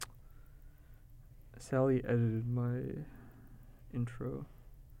Sally edited my intro.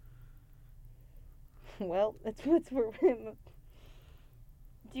 Well, that's what's for him.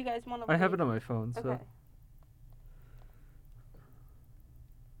 Do you guys want to? I have it on my phone, so. Okay.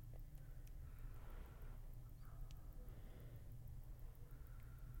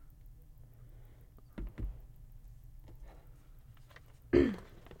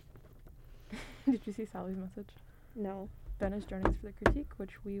 Did you see Sally's message? No. Ben is joining us for the critique,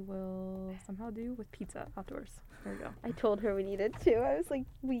 which we will somehow do with pizza outdoors. There we go. I told her we needed to. I was like,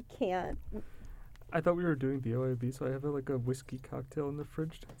 we can't. I thought we were doing the OIB, so I have a whiskey cocktail in the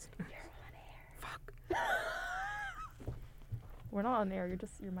fridge downstairs. You're on air. Fuck. We're not on air.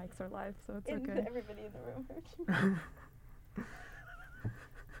 Your mics are live, so it's And okay. everybody in the room heard you.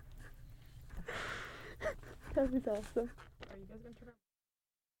 That was awesome. Are you guys going to turn around?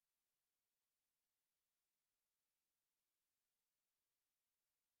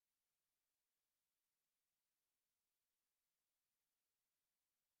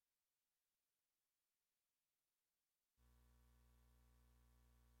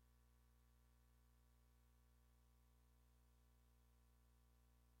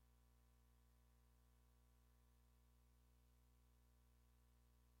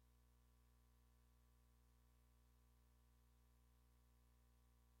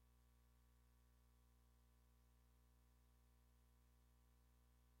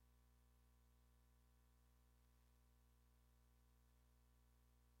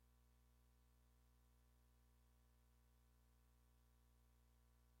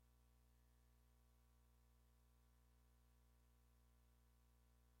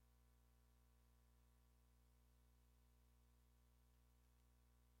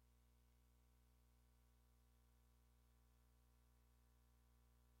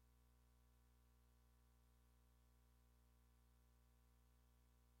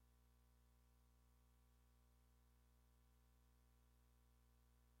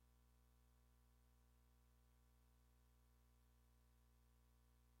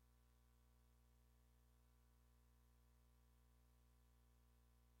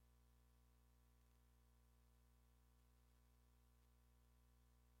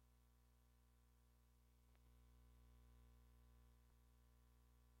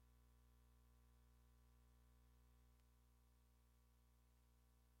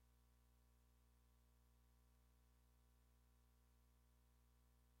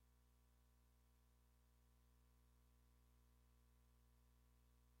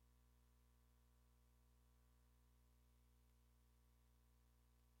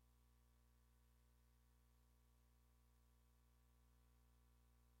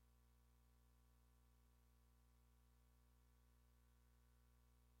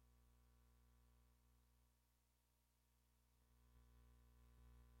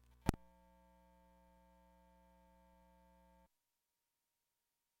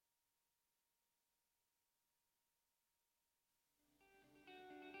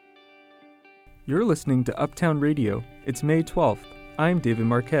 You're listening to Uptown Radio. It's May 12th. I'm David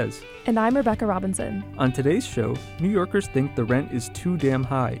Marquez. And I'm Rebecca Robinson. On today's show, New Yorkers think the rent is too damn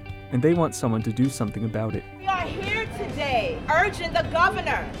high, and they want someone to do something about it. We are here today urging the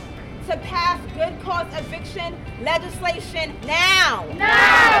governor to pass good cause eviction legislation now.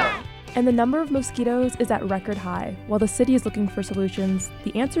 Now! And the number of mosquitoes is at record high. While the city is looking for solutions,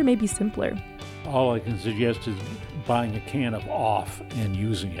 the answer may be simpler. All I can suggest is buying a can of Off and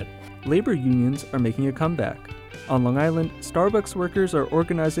using it. Labor unions are making a comeback. On Long Island, Starbucks workers are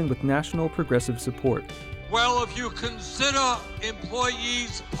organizing with national progressive support. Well, if you consider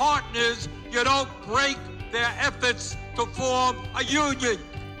employees partners, you don't break their efforts to form a union.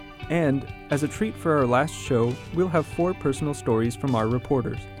 And, as a treat for our last show, we'll have 4 personal stories from our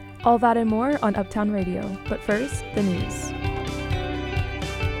reporters. All that and more on Uptown Radio. But first, the news.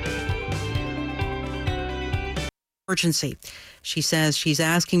 Emergency. She says she's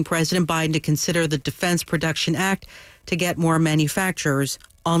asking President Biden to consider the Defense Production Act to get more manufacturers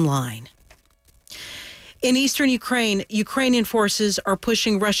online. In eastern Ukraine, Ukrainian forces are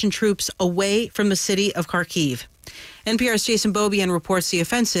pushing Russian troops away from the city of Kharkiv. NPR's Jason Beaubien reports the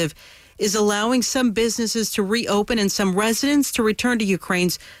offensive is allowing some businesses to reopen and some residents to return to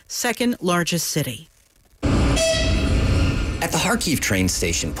Ukraine's second largest city. At the Kharkiv train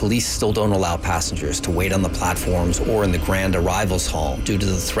station, police still don't allow passengers to wait on the platforms or in the Grand Arrivals Hall due to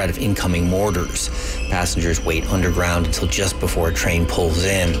the threat of incoming mortars. Passengers wait underground until just before a train pulls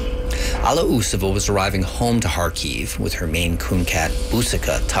in. Alla Usova was arriving home to Kharkiv with her Maine Coon cat,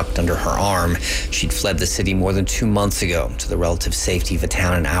 Busika, tucked under her arm. She'd fled the city more than 2 months ago to the relative safety of a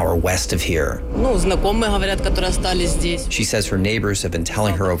town an hour west of here. She says her neighbors have been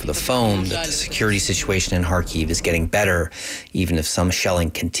telling her over the phone that the security situation in Kharkiv is getting better, even if some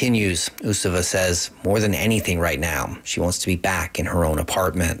shelling continues. Usova says more than anything right now, she wants to be back in her own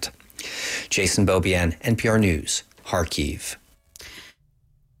apartment. Jason Beaubien, NPR News, Kharkiv.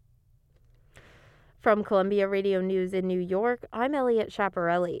 From Columbia Radio News in New York, I'm Elliot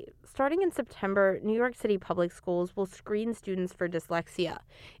Chaparelli. Starting in September, New York City Public Schools will screen students for dyslexia.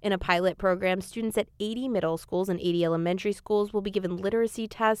 In a pilot program, students at 80 middle schools and 80 elementary schools will be given literacy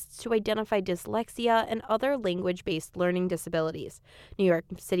tests to identify dyslexia and other language-based learning disabilities. New York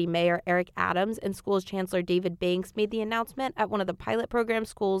City Mayor Eric Adams and schools chancellor David Banks made the announcement at one of the pilot program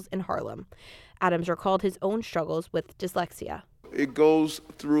schools in Harlem. Adams recalled his own struggles with dyslexia. It goes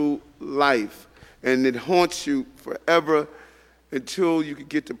through life, and it haunts you forever until you can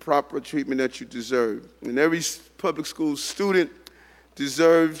get the proper treatment that you deserve. And every public school student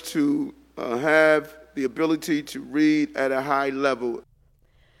deserves to have the ability to read at a high level.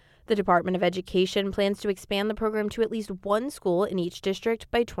 The Department of Education plans to expand the program to at least one school in each district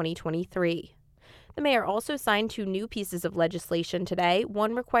by 2023. The mayor also signed 2 new pieces of legislation today.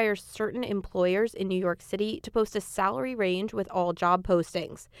 One requires certain employers in New York City to post a salary range with all job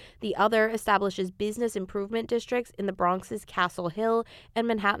postings. The other establishes business improvement districts in the Bronx's Castle Hill and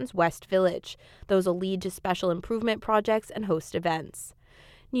Manhattan's West Village. Those will lead to special improvement projects and host events.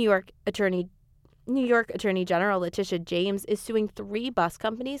 New York Attorney General Letitia James is suing 3 bus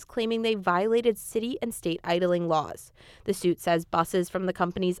companies claiming they violated city and state idling laws. The suit says buses from the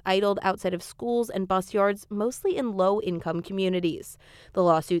companies idled outside of schools and bus yards, mostly in low-income communities. The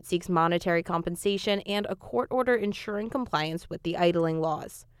lawsuit seeks monetary compensation and a court order ensuring compliance with the idling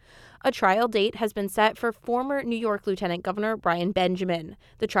laws. A trial date has been set for former New York Lieutenant Governor Brian Benjamin.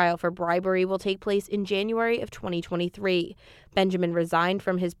 The trial for bribery will take place in January of 2023. Benjamin resigned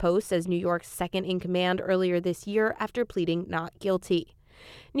from his post as New York's second-in-command earlier this year after pleading not guilty.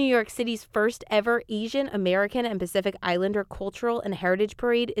 New York City's first ever Asian American and Pacific Islander Cultural and Heritage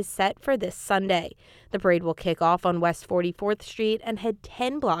Parade is set for this Sunday. The parade will kick off on West 44th Street and head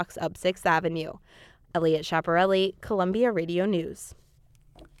 10 blocks up 6th Avenue. Elliot Chaparelli, Columbia Radio News.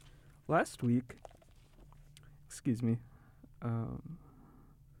 Last week,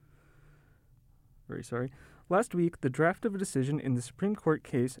 Last week, the draft of a decision in the Supreme Court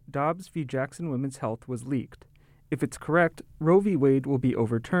case Dobbs v. Jackson Women's Health was leaked. If it's correct, Roe v. Wade will be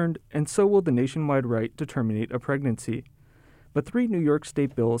overturned, and so will the nationwide right to terminate a pregnancy. But 3 New York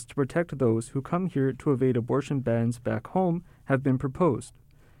state bills to protect those who come here to evade abortion bans back home have been proposed.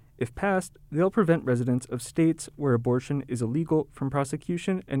 If passed, they'll prevent residents of states where abortion is illegal from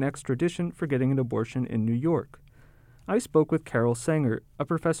prosecution and extradition for getting an abortion in New York. I spoke with Carol Sanger, a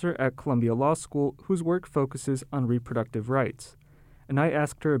professor at Columbia Law School whose work focuses on reproductive rights, and I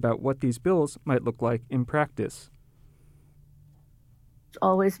asked her about what these bills might look like in practice. It's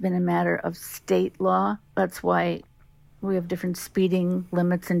always been a matter of state law. That's why we have different speeding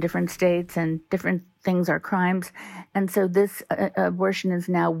limits in different states and different things are crimes. And so this abortion is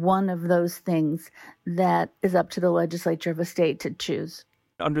now one of those things that is up to the legislature of a state to choose.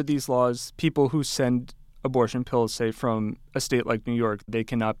 Under these laws, people who send abortion pills, say from a state like New York, they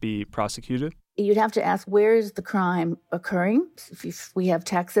cannot be prosecuted? You'd have to ask, where is the crime occurring? If we have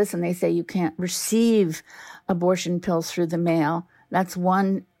Texas and they say you can't receive abortion pills through the mail, that's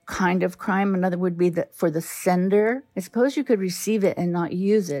one kind of crime. Another would be that for the sender. I suppose you could receive it and not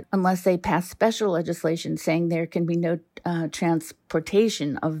use it unless they pass special legislation saying there can be no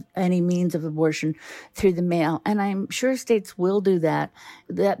transportation of any means of abortion through the mail. And I'm sure states will do that.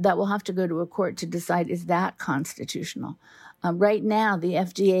 That will have to go to a court to decide, is that constitutional? Right now, the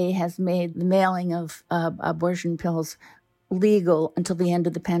FDA has made the mailing of abortion pills legal until the end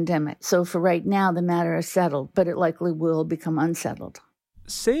of the pandemic. So for right now, the matter is settled, but it likely will become unsettled.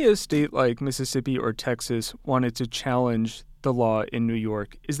 Say a state like Mississippi or Texas wanted to challenge the law in New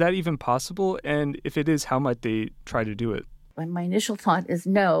York. Is that even possible? And if it is, how might they try to do it? My initial thought is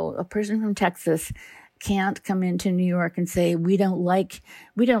no. A person from Texas can't come into New York and say, we don't like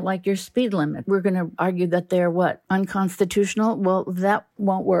your speed limit. We're going to argue that they're unconstitutional? Well, that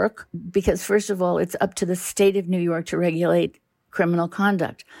won't work because, first of all, it's up to the state of New York to regulate criminal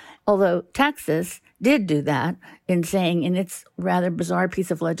conduct. Although Texas did do that in saying, in its rather bizarre piece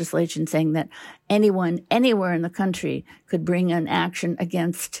of legislation, saying that anyone anywhere in the country could bring an action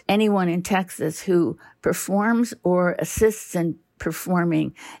against anyone in Texas who performs or assists in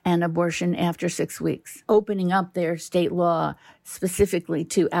performing an abortion after 6 weeks, opening up their state law specifically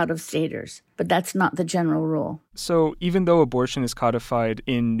to out-of-staters. But that's not the general rule. So even though abortion is codified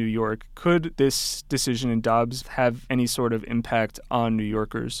in New York, could this decision in Dobbs have any sort of impact on New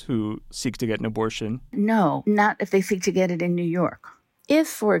Yorkers who seek to get an abortion? No, not if they seek to get it in New York. If,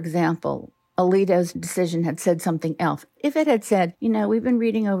 for example, Alito's decision had said something else. If it had said, we've been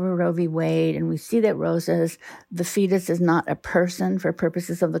reading over Roe v. Wade and we see that Roe says the fetus is not a person for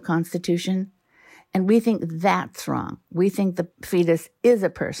purposes of the Constitution, and we think that's wrong. We think the fetus is a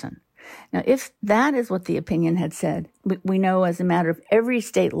person. Now, if that is what the opinion had said, we know as a matter of every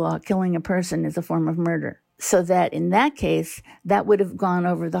state law, killing a person is a form of murder. So that in that case, that would have gone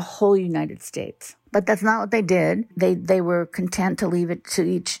over the whole United States. But that's not what they did. They were content to leave it to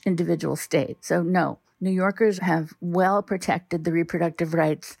each individual state. So no, New Yorkers have well protected the reproductive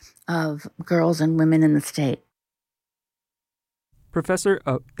rights of girls and women in the state.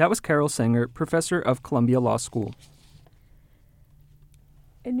 That was Carol Sanger, professor of Columbia Law School.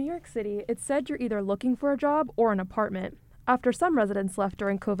 In New York City, it's said you're either looking for a job or an apartment. After some residents left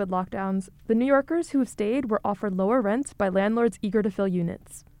during COVID lockdowns, the New Yorkers who have stayed were offered lower rents by landlords eager to fill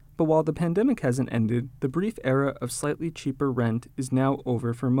units. But while the pandemic hasn't ended, the brief era of slightly cheaper rent is now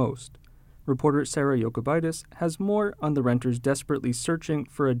over for most. Reporter Sarah Yokovitis has more on the renters desperately searching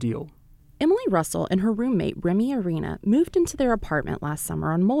for a deal. Emily Russell and her roommate Remy Arena moved into their apartment last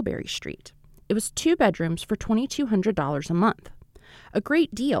summer on Mulberry Street. It was 2 bedrooms for $2,200 a month. A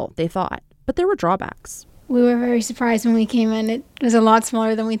great deal, they thought, but there were drawbacks. We were very surprised when we came in. It was a lot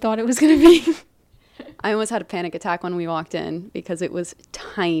smaller than we thought it was going to be. I almost had a panic attack when we walked in because it was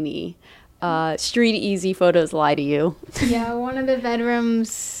tiny. Street easy photos lie to you. Yeah, one of the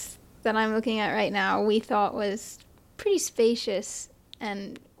bedrooms that I'm looking at right now, we thought was pretty spacious.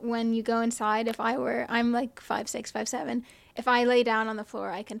 And when you go inside, I'm like 5'6", 5'7". If I lay down on the floor,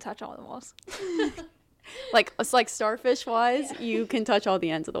 I can touch all the walls. It's like starfish-wise, you can touch all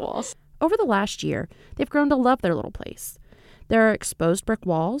the ends of the walls. Over the last year, they've grown to love their little place. There are exposed brick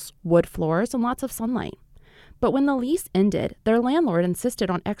walls, wood floors, and lots of sunlight. But when the lease ended, their landlord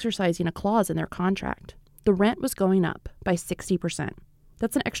insisted on exercising a clause in their contract. The rent was going up by 60%.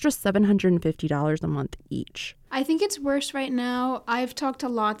 That's an extra $750 a month each. I think it's worse right now. I've talked to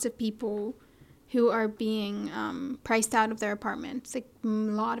lots of people who are being priced out of their apartments. Like a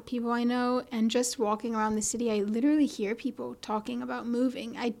lot of people I know, and just walking around the city, I literally hear people talking about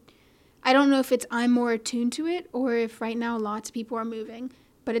moving. I don't know if I'm more attuned to it or if right now lots of people are moving,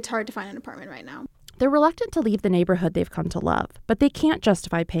 but it's hard to find an apartment right now. They're reluctant to leave the neighborhood they've come to love, but they can't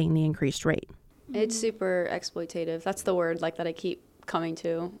justify paying the increased rate. It's super exploitative. That's the word that I keep coming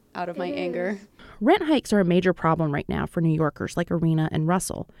to out of my anger. Rent hikes are a major problem right now for New Yorkers like Arena and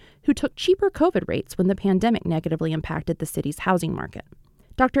Russell, who took cheaper COVID rates when the pandemic negatively impacted the city's housing market.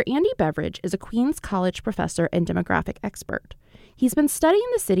 Dr. Andy Beveridge is a Queens College professor and demographic expert. He's been studying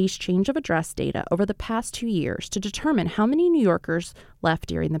the city's change of address data over the past 2 years to determine how many New Yorkers left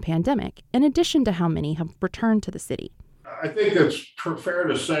during the pandemic, in addition to how many have returned to the city. I think it's fair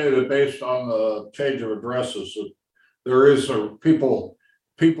to say that based on the change of addresses, that there is people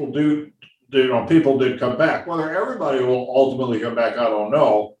did come back. Whether everybody will ultimately come back, I don't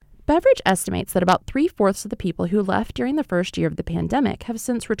know. Beveridge estimates that about 3/4 of the people who left during the first year of the pandemic have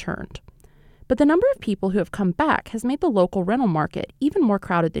since returned. But the number of people who have come back has made the local rental market even more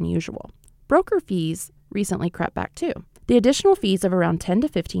crowded than usual. Broker fees recently crept back too. The additional fees of around 10 to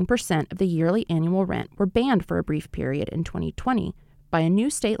 15% of the yearly annual rent were banned for a brief period in 2020 by a new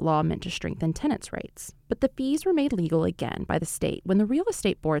state law meant to strengthen tenants' rights. But the fees were made legal again by the state when the real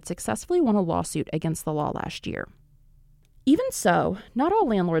estate board successfully won a lawsuit against the law last year. Even so, not all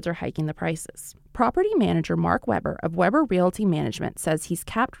landlords are hiking the prices. Property manager Mark Weber of Weber Realty Management says he's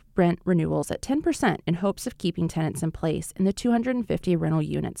capped rent renewals at 10% in hopes of keeping tenants in place in the 250 rental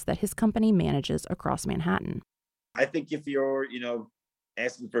units that his company manages across Manhattan. I think if you're,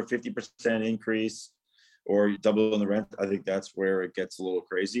 asking for a 50% increase or doubling the rent, I think that's where it gets a little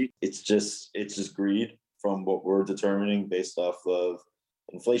crazy. It's just greed from what we're determining based off of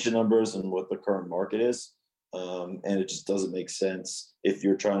inflation numbers and what the current market is. And it just doesn't make sense if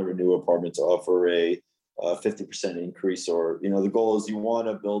you're trying to renew an apartment to offer a 50% increase, or, the goal is you want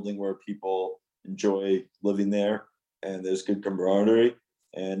a building where people enjoy living there and there's good camaraderie.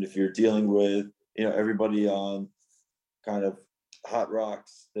 And if you're dealing with, everybody on kind of hot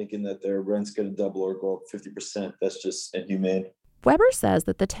rocks thinking that their rent's going to double or go up 50%, that's just inhumane. Weber says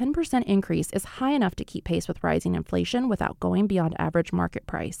that the 10% increase is high enough to keep pace with rising inflation without going beyond average market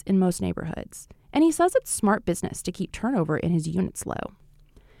price in most neighborhoods. And he says it's smart business to keep turnover in his units low.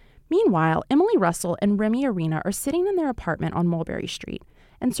 Meanwhile, Emily Russell and Remy Arena are sitting in their apartment on Mulberry Street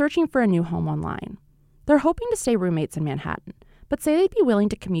and searching for a new home online. They're hoping to stay roommates in Manhattan, but say they'd be willing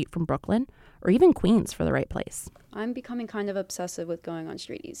to commute from Brooklyn or even Queens for the right place. I'm becoming kind of obsessive with going on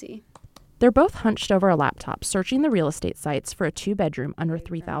Street Easy. They're both hunched over a laptop, searching the real estate sites for a 2-bedroom under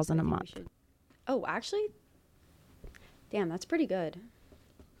 $3,000 a month. Oh, actually? Damn, that's pretty good.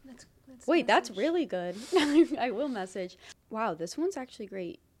 Wait, that's really good. I will message. Wow, this one's actually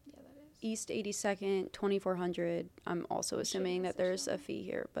great. Yeah, that is. East 82nd, 2400. I'm also assuming that there's a fee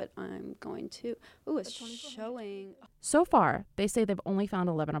here, but I'm going to. Ooh, it's showing. So far, they say they've only found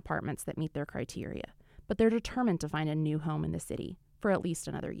 11 apartments that meet their criteria, but they're determined to find a new home in the city for at least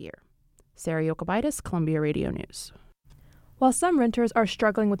another year. Sarah Yokobitis, Columbia Radio News. While some renters are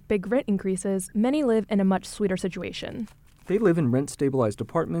struggling with big rent increases, many live in a much sweeter situation. They live in rent-stabilized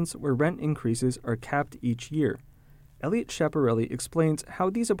apartments where rent increases are capped each year. Elliot Schiaparelli explains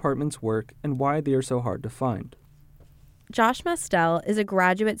how these apartments work and why they are so hard to find. Josh Mestel is a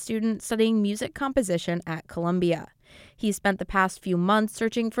graduate student studying music composition at Columbia. He spent the past few months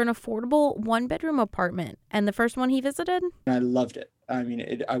searching for an affordable one-bedroom apartment, and the first one he visited? I loved it. I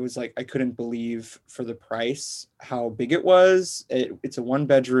mean, I was like, I couldn't believe for the price how big it was. It's a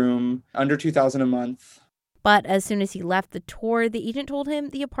one-bedroom, under $2,000 a month. But as soon as he left the tour, the agent told him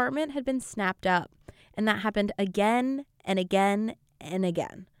the apartment had been snapped up. And that happened again and again and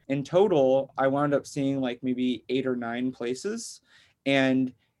again. In total, I wound up seeing like maybe 8 or 9 places.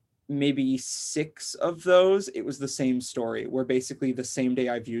 And maybe 6 of those, it was the same story, where basically the same day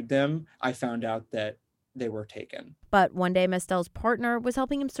I viewed them, I found out that they were taken. But one day, Mestel's partner was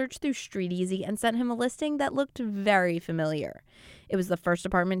helping him search through Street Easy and sent him a listing that looked very familiar. It was the first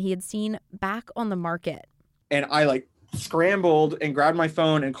apartment he had seen back on the market. And I like scrambled and grabbed my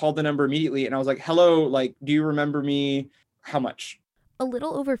phone and called the number immediately. And I was like, hello, like, do you remember me? How much? A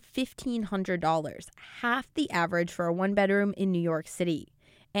little over $1,500, half the average for a one-bedroom in New York City.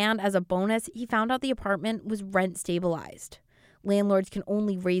 And as a bonus, he found out the apartment was rent stabilized. Landlords can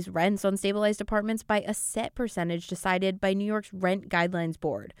only raise rents on stabilized apartments by a set percentage decided by New York's Rent Guidelines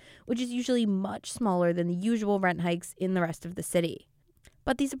Board, which is usually much smaller than the usual rent hikes in the rest of the city.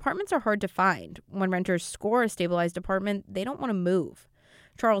 But these apartments are hard to find. When renters score a stabilized apartment, they don't want to move.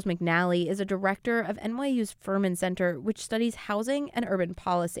 Charles McNally is a director of NYU's Furman Center, which studies housing and urban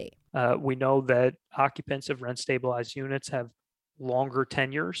policy. We know that occupants of rent-stabilized units have longer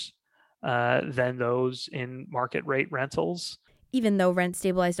tenures than those in market rate rentals. Even though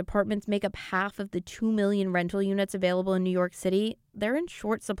rent-stabilized apartments make up half of the 2 million rental units available in New York City, they're in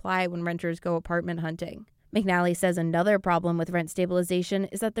short supply when renters go apartment hunting. McNally says another problem with rent stabilization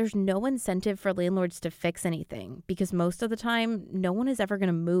is that there's no incentive for landlords to fix anything because most of the time, no one is ever going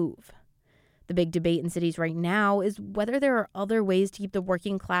to move. The big debate in cities right now is whether there are other ways to keep the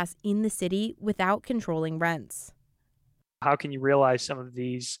working class in the city without controlling rents. How can you realize some of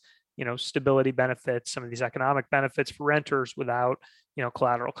these, stability benefits, some of these economic benefits for renters without,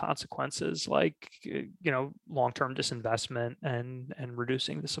 collateral consequences like, long-term disinvestment and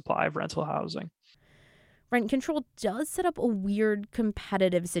reducing the supply of rental housing? Rent control does set up a weird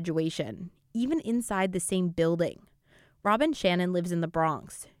competitive situation, even inside the same building. Robin Shannon lives in the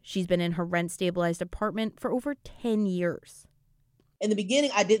Bronx. She's been in her rent-stabilized apartment for over 10 years. In the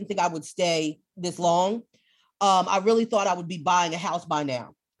beginning, I didn't think I would stay this long. I really thought I would be buying a house by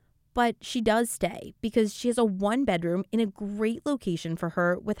now. But she does stay because she has a one-bedroom in a great location for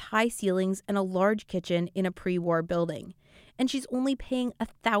her with high ceilings and a large kitchen in a pre-war building. And she's only paying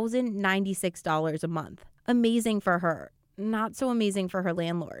 $1,096 a month. Amazing for her. Not so amazing for her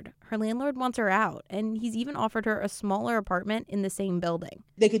landlord. Her landlord wants her out, and he's even offered her a smaller apartment in the same building.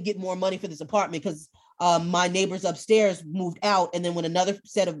 They could get more money for this apartment because my neighbors upstairs moved out, and then when another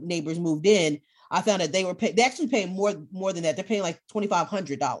set of neighbors moved in, I found that they actually paying more than that. They're paying like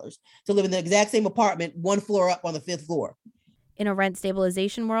 $2,500 to live in the exact same apartment, one floor up on the 5th floor. In a rent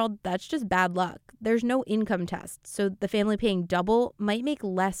stabilization world, that's just bad luck. There's no income test, so the family paying double might make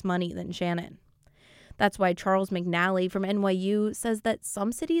less money than Shannon. That's why Charles McNally from NYU says that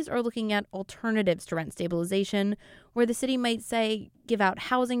some cities are looking at alternatives to rent stabilization, where the city might say, give out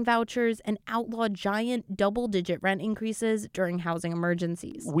housing vouchers and outlaw giant double-digit rent increases during housing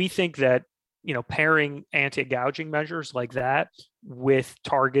emergencies. We think that, pairing anti-gouging measures like that with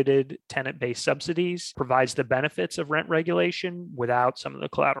targeted tenant-based subsidies provides the benefits of rent regulation without some of the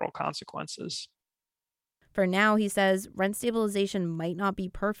collateral consequences. For now, he says, rent stabilization might not be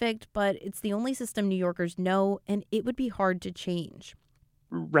perfect, but it's the only system New Yorkers know, and it would be hard to change.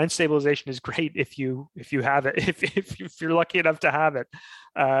 Rent stabilization is great if you have it, if you're lucky enough to have it.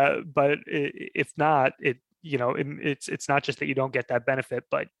 But if not, it's not just that you don't get that benefit,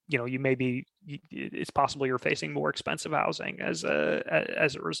 but it's possible you're facing more expensive housing as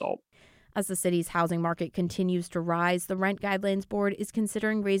a result. As the city's housing market continues to rise, the Rent Guidelines Board is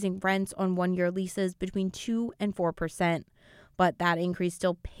considering raising rents on one-year leases between 2 and 4%. But that increase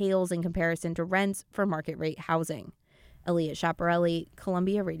still pales in comparison to rents for market rate housing. Elliot Schiaparelli,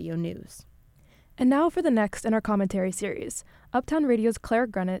 Columbia Radio News. And now for the next in our commentary series. Uptown Radio's Claire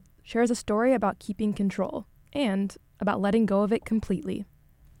Grunnett shares a story about keeping control and about letting go of it completely.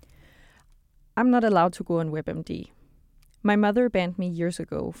 I'm not allowed to go on WebMD. My mother banned me years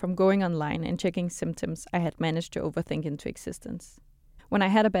ago from going online and checking symptoms I had managed to overthink into existence. When I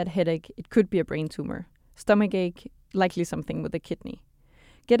had a bad headache, it could be a brain tumor. Stomachache, likely something with the kidney.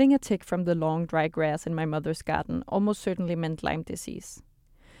 Getting a tick from the long, dry grass in my mother's garden almost certainly meant Lyme disease.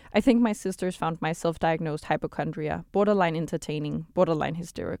 I think my sisters found my self-diagnosed hypochondria borderline entertaining, borderline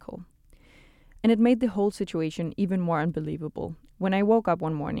hysterical. And it made the whole situation even more unbelievable when I woke up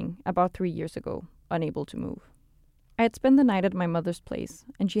one morning, about 3 years ago, unable to move. I had spent the night at my mother's place,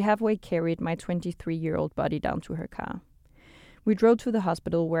 and she halfway carried my 23-year-old body down to her car. We drove to the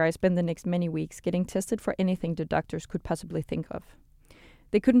hospital where I spent the next many weeks getting tested for anything the doctors could possibly think of.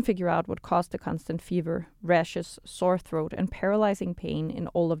 They couldn't figure out what caused the constant fever, rashes, sore throat, and paralyzing pain in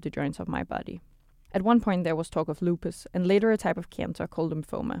all of the joints of my body. At one point there was talk of lupus, and later a type of cancer called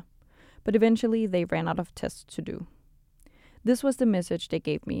lymphoma. But eventually they ran out of tests to do. This was the message they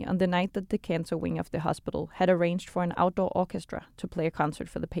gave me on the night that the cancer wing of the hospital had arranged for an outdoor orchestra to play a concert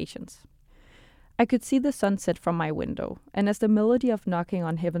for the patients. I could see the sun set from my window, and as the melody of Knocking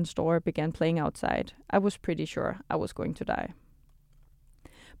on Heaven's Door began playing outside, I was pretty sure I was going to die.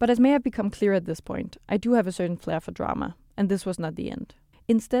 But as may have become clear at this point, I do have a certain flair for drama, and this was not the end.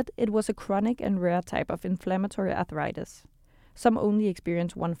 Instead, it was a chronic and rare type of inflammatory arthritis. Some only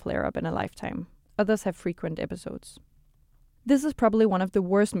experience one flare-up in a lifetime. Others have frequent episodes. This is probably one of the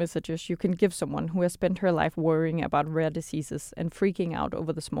worst messages you can give someone who has spent her life worrying about rare diseases and freaking out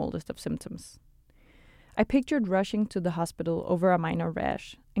over the smallest of symptoms. I pictured rushing to the hospital over a minor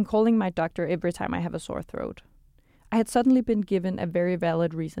rash and calling my doctor every time I have a sore throat. I had suddenly been given a very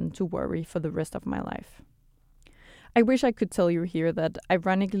valid reason to worry for the rest of my life. I wish I could tell you here that,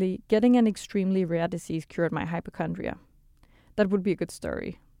 ironically, getting an extremely rare disease cured my hypochondria. That would be a good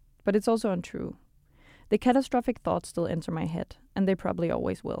story, but it's also untrue. The catastrophic thoughts still enter my head, and they probably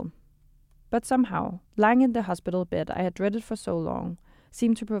always will. But somehow, lying in the hospital bed I had dreaded for so long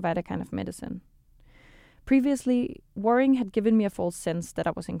seemed to provide a kind of medicine. Previously, worrying had given me a false sense that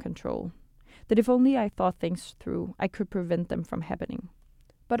I was in control, that if only I thought things through, I could prevent them from happening.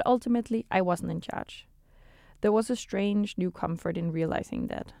 But ultimately, I wasn't in charge. There was a strange new comfort in realizing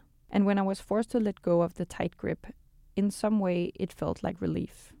that, and when I was forced to let go of the tight grip, in some way it felt like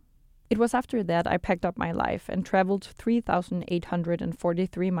relief. It was after that I packed up my life and traveled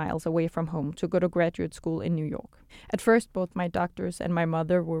 3,843 miles away from home to go to graduate school in New York. At first, both my doctors and my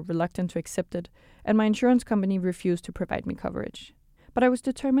mother were reluctant to accept it, and my insurance company refused to provide me coverage. But I was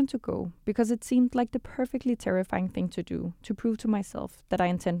determined to go because it seemed like the perfectly terrifying thing to do to prove to myself that I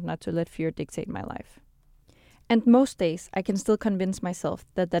intend not to let fear dictate my life. And most days I can still convince myself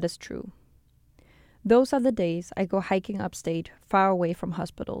that that is true. Those are the days I go hiking upstate, far away from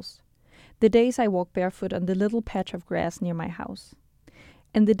hospitals. The days I walk barefoot on the little patch of grass near my house.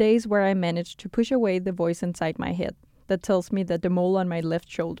 And the days where I manage to push away the voice inside my head that tells me that the mole on my left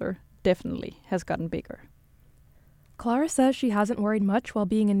shoulder definitely has gotten bigger. Clara says she hasn't worried much while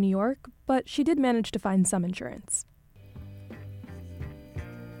being in New York, but she did manage to find some insurance.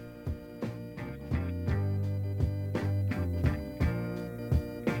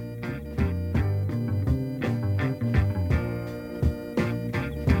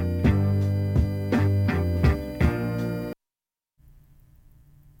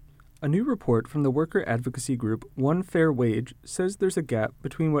 A new report from the worker advocacy group One Fair Wage says there's a gap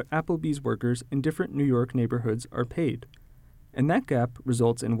between what Applebee's workers in different New York neighborhoods are paid. And that gap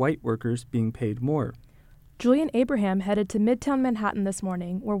results in white workers being paid more. Julian Abraham headed to Midtown Manhattan this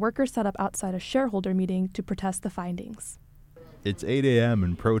morning, where workers set up outside a shareholder meeting to protest the findings. It's 8 a.m.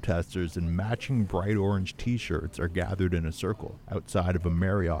 and protesters in matching bright orange t-shirts are gathered in a circle outside of a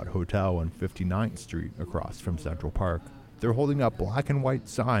Marriott hotel on 59th Street across from Central Park. They're holding up black and white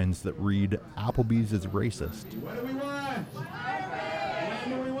signs that read, "Applebee's is racist." What do we want?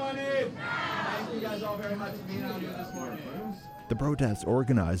 When do we want it? Thank you guys all very much for being out here this morning. The protest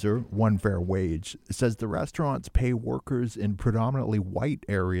organizer, One Fair Wage, says the restaurants pay workers in predominantly white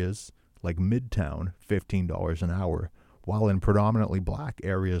areas, like Midtown, $15 an hour, while in predominantly black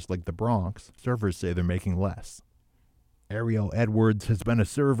areas like the Bronx, servers say they're making less. Ariel Edwards has been a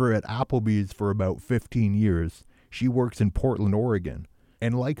server at Applebee's for about 15 years. She works in Portland, Oregon.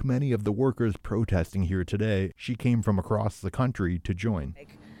 And like many of the workers protesting here today, she came from across the country to join.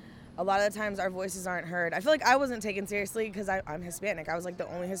 A lot of the times our voices aren't heard. I feel like I wasn't taken seriously because I'm Hispanic. I was like the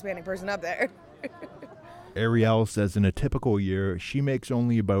only Hispanic person up there. Ariel says in a typical year, she makes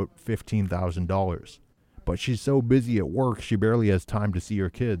only about $15,000. But she's so busy at work, she barely has time to see her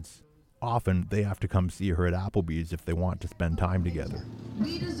kids. Often, they have to come see her at Applebee's if they want to spend time together.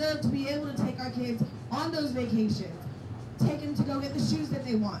 We deserve to be able to take our kids on those vacations, take them to go get the shoes that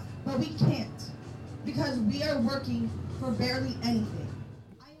they want, but we can't because we are working for barely anything.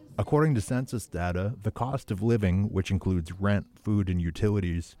 According to census data, the cost of living, which includes rent, food, and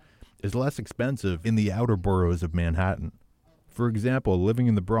utilities, is less expensive in the outer boroughs of Manhattan. For example, living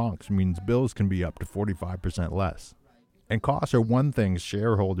in the Bronx means bills can be up to 45% less. And costs are one thing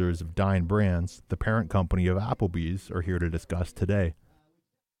shareholders of Dine Brands, the parent company of Applebee's, are here to discuss today.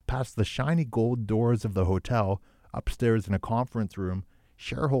 Past the shiny gold doors of the hotel, upstairs in a conference room,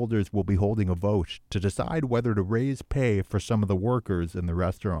 shareholders will be holding a vote to decide whether to raise pay for some of the workers in the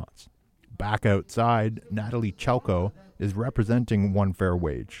restaurants. Back outside, Natalie Chelko is representing One Fair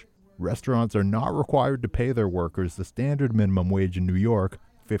Wage. Restaurants are not required to pay their workers the standard minimum wage in New York,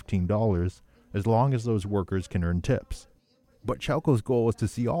 $15, as long as those workers can earn tips. But Chelko's goal is to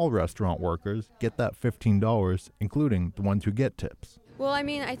see all restaurant workers get that $15, including the ones who get tips. Well, I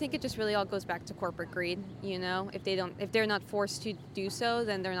mean, I think it just really all goes back to corporate greed, you know? If they're not forced to do so,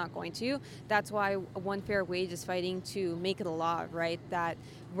 then they're not going to. That's why One Fair Wage is fighting to make it a law, right? That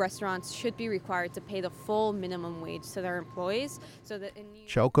restaurants should be required to pay the full minimum wage to their employees so that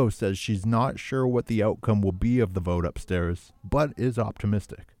Chelko says she's not sure what the outcome will be of the vote upstairs, but is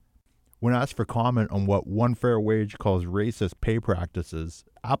optimistic. When asked for comment on what One Fair Wage calls racist pay practices,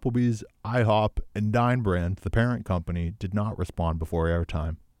 Applebee's, IHOP, and Dine Brand, the parent company, did not respond before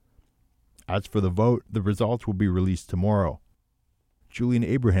airtime. As for the vote, the results will be released tomorrow. Julian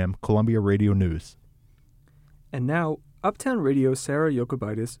Abraham, Columbia Radio News. And now, Uptown Radio's Sarah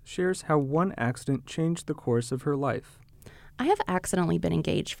Jokubaitis shares how one accident changed the course of her life. I have accidentally been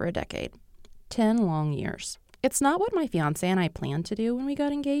engaged for a decade. 10 long years. It's not what my fiancé and I planned to do when we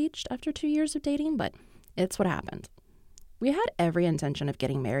got engaged after 2 years of dating, but it's what happened. We had every intention of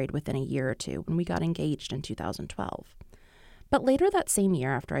getting married within a year or two when we got engaged in 2012. But later that same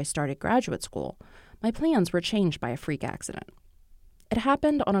year, after I started graduate school, my plans were changed by a freak accident. It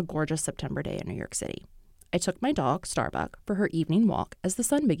happened on a gorgeous September day in New York City. I took my dog, Starbuck, for her evening walk as the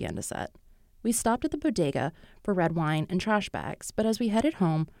sun began to set. We stopped at the bodega for red wine and trash bags, but as we headed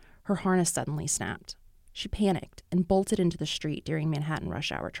home, her harness suddenly snapped. She panicked and bolted into the street during Manhattan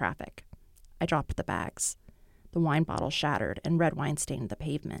rush hour traffic. I dropped the bags. The wine bottle shattered and red wine stained the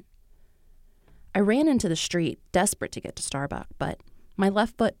pavement. I ran into the street, desperate to get to Starbuck, but my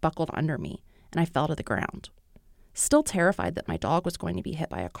left foot buckled under me and I fell to the ground. Still terrified that my dog was going to be hit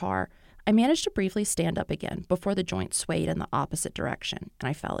by a car, I managed to briefly stand up again before the joint swayed in the opposite direction and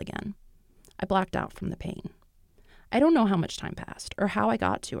I fell again. I blacked out from the pain. I don't know how much time passed or how I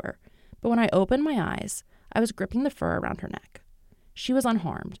got to her, but when I opened my eyes, I was gripping the fur around her neck. She was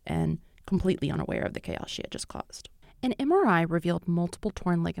unharmed and completely unaware of the chaos she had just caused. An MRI revealed multiple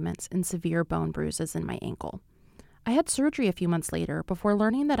torn ligaments and severe bone bruises in my ankle. I had surgery a few months later before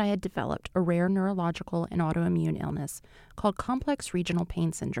learning that I had developed a rare neurological and autoimmune illness called complex regional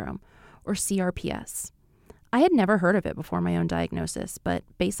pain syndrome, or CRPS. I had never heard of it before my own diagnosis, but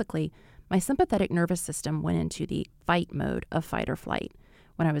basically, my sympathetic nervous system went into the fight mode of fight or flight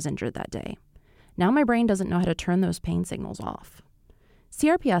when I was injured that day. Now my brain doesn't know how to turn those pain signals off.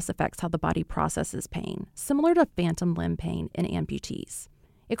 CRPS affects how the body processes pain, similar to phantom limb pain in amputees.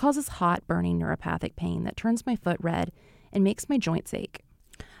 It causes hot, burning neuropathic pain that turns my foot red and makes my joints ache.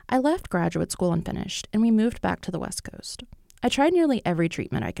 I left graduate school unfinished, and we moved back to the West Coast. I tried nearly every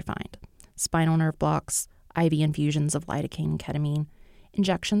treatment I could find. Spinal nerve blocks, IV infusions of lidocaine and ketamine,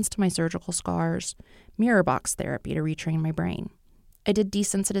 injections to my surgical scars, mirror box therapy to retrain my brain. I did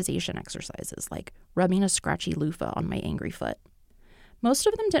desensitization exercises like rubbing a scratchy loofah on my angry foot. Most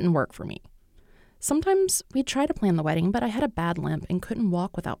of them didn't work for me. Sometimes we'd try to plan the wedding, but I had a bad limp and couldn't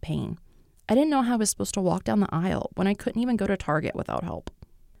walk without pain. I didn't know how I was supposed to walk down the aisle when I couldn't even go to Target without help.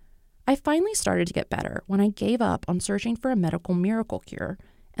 I finally started to get better when I gave up on searching for a medical miracle cure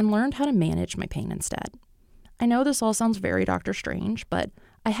and learned how to manage my pain instead. I know this all sounds very Dr. Strange, but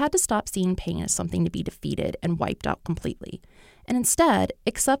I had to stop seeing pain as something to be defeated and wiped out completely, and instead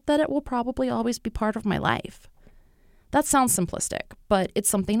accept that it will probably always be part of my life. That sounds simplistic, but it's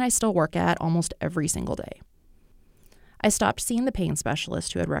something I still work at almost every single day. I stopped seeing the pain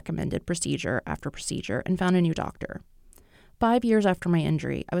specialist who had recommended procedure after procedure and found a new doctor. 5 years after my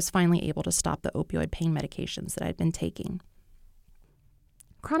injury, I was finally able to stop the opioid pain medications that I'd been taking.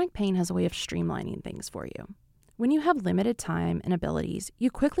 Chronic pain has a way of streamlining things for you. When you have limited time and abilities,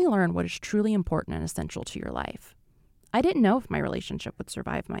 you quickly learn what is truly important and essential to your life. I didn't know if my relationship would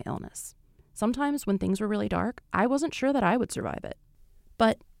survive my illness. Sometimes when things were really dark, I wasn't sure that I would survive it.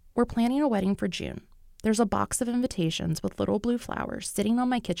 But we're planning a wedding for June. There's a box of invitations with little blue flowers sitting on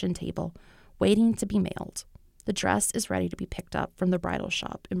my kitchen table, waiting to be mailed. The dress is ready to be picked up from the bridal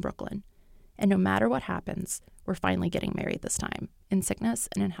shop in Brooklyn. And no matter what happens, we're finally getting married this time, in sickness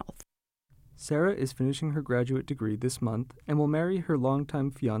and in health. Sarah is finishing her graduate degree this month and will marry her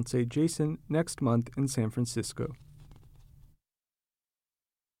longtime fiancé Jason next month in San Francisco.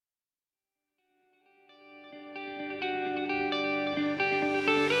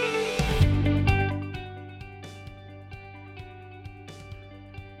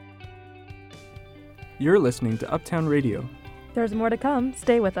 You're listening to Uptown Radio. There's more to come.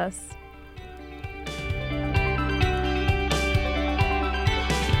 Stay with us.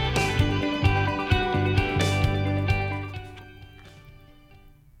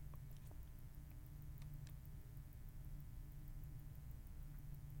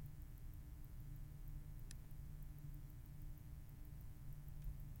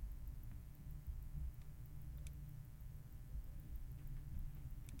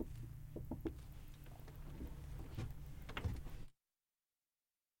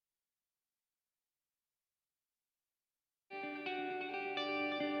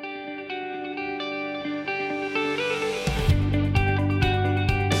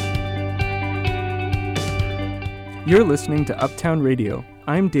 You're listening to Uptown Radio.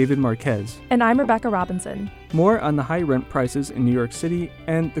 I'm David Marquez. And I'm Rebecca Robinson. More on the high rent prices in New York City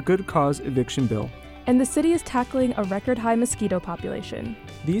and the Good Cause eviction bill. And the city is tackling a record-high mosquito population.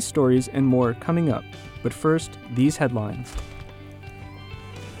 These stories and more coming up. But first, these headlines.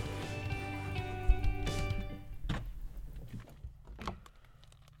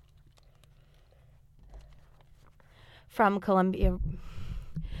 From Columbia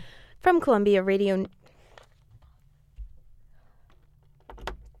Radio.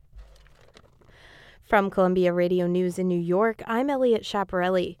 From Columbia Radio News in New York, I'm Elliot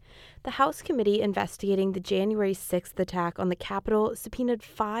Schiaparelli. The House committee investigating the January 6th attack on the Capitol subpoenaed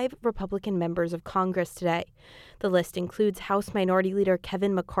 5 Republican members of Congress today. The list includes House Minority Leader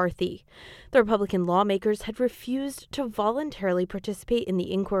Kevin McCarthy. The Republican lawmakers had refused to voluntarily participate in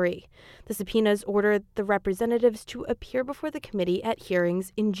the inquiry. The subpoenas ordered the representatives to appear before the committee at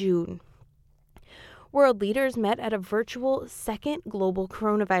hearings in June. World leaders met at a virtual second global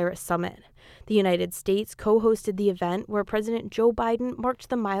coronavirus summit. The United States co-hosted the event where President Joe Biden marked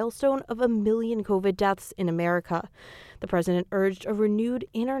the milestone of 1 million COVID deaths in America. The president urged a renewed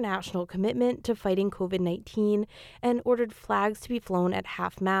international commitment to fighting COVID-19 and ordered flags to be flown at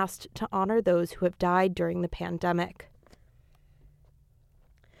half-mast to honor those who have died during the pandemic.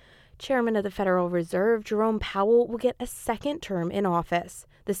 Chairman of the Federal Reserve, Jerome Powell, will get a second term in office.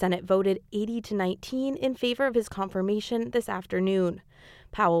 The Senate voted 80-19 in favor of his confirmation this afternoon.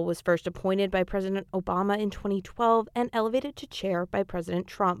 Powell was first appointed by President Obama in 2012 and elevated to chair by President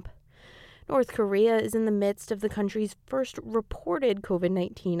Trump. North Korea is in the midst of the country's first reported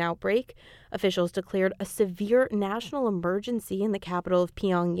COVID-19 outbreak. Officials declared a severe national emergency in the capital of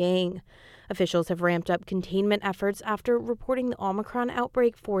Pyongyang. Officials have ramped up containment efforts after reporting the Omicron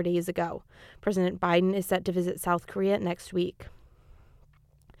outbreak 4 days ago. President Biden is set to visit South Korea next week.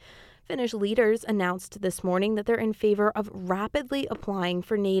 Finnish leaders announced this morning that they're in favor of rapidly applying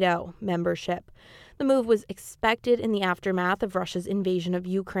for NATO membership. The move was expected in the aftermath of Russia's invasion of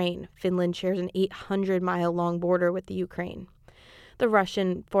Ukraine. Finland shares an 800-mile-long border with the Ukraine. The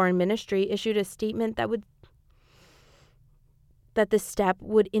Russian Foreign Ministry issued a statement that this step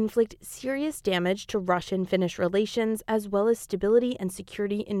would inflict serious damage to Russian-Finnish relations as well as stability and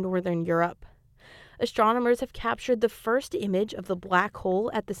security in Northern Europe. Astronomers have captured the first image of the black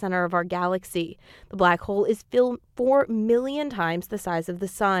hole at the center of our galaxy. The black hole is 4 million times the size of the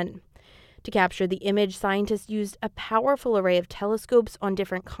sun. To capture the image, scientists used a powerful array of telescopes on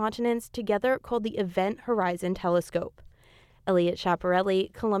different continents, together called the Event Horizon Telescope. Elliot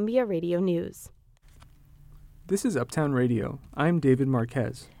Schiaparelli, Columbia Radio News. This is Uptown Radio. I'm David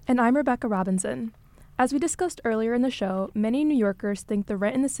Marquez. And I'm Rebecca Robinson. As we discussed earlier in the show, many New Yorkers think the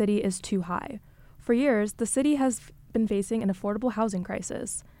rent in the city is too high. For years, the city has been facing an affordable housing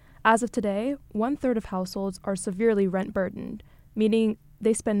crisis. As of today, 1/3 of households are severely rent burdened, meaning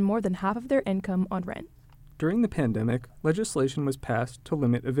they spend more than half of their income on rent. During the pandemic, legislation was passed to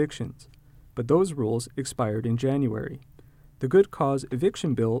limit evictions, but those rules expired in January. The Good Cause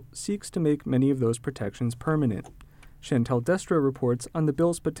eviction bill seeks to make many of those protections permanent. Chantel Destra reports on the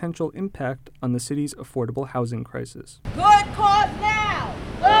bill's potential impact on the city's affordable housing crisis. Good cause now!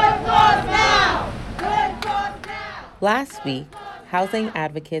 Good cause now! Good cause now! Last week, housing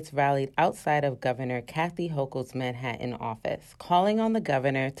advocates rallied outside of Governor Kathy Hochul's Manhattan office, calling on the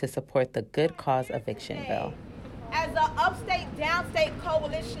governor to support the Good Cause eviction bill. As an upstate, downstate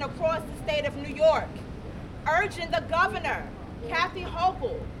coalition across the state of New York, urging the governor, Kathy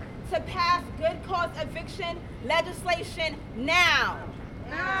Hochul, to pass good cause eviction legislation now.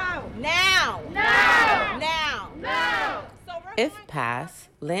 Now. Now. Now. Now. Now. If passed,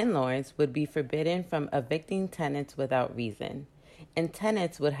 landlords would be forbidden from evicting tenants without reason, and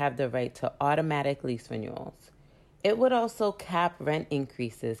tenants would have the right to automatic lease renewals. It would also cap rent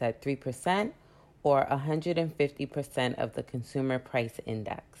increases at 3% or 150% of the Consumer Price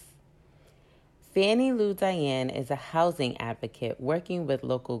Index. Fannie Lou Diane is a housing advocate working with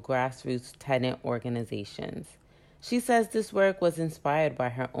local grassroots tenant organizations. She says this work was inspired by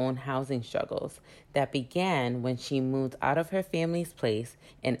her own housing struggles that began when she moved out of her family's place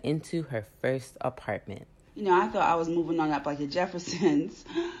and into her first apartment. You know, I thought I was moving on up like the Jeffersons,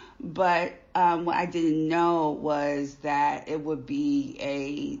 but what I didn't know was that it would be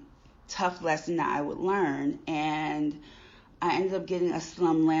a tough lesson that I would learn, and I ended up getting a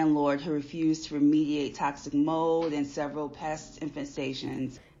slum landlord who refused to remediate toxic mold and several pest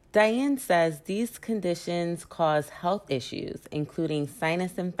infestations. Diane says these conditions cause health issues, including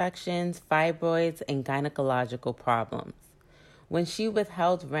sinus infections, fibroids, and gynecological problems. When she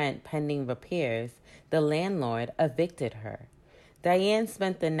withheld rent pending repairs, the landlord evicted her. Diane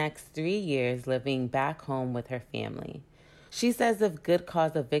spent the next 3 years living back home with her family. She says if good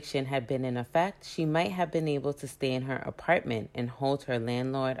cause eviction had been in effect, she might have been able to stay in her apartment and hold her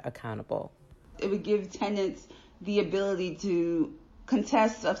landlord accountable. It would give tenants the ability to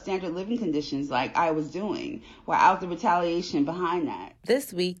contest substandard living conditions like I was doing, without the retaliation behind that.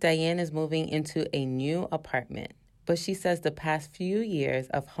 This week, Diane is moving into a new apartment, but she says the past few years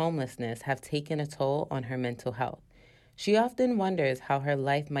of homelessness have taken a toll on her mental health. She often wonders how her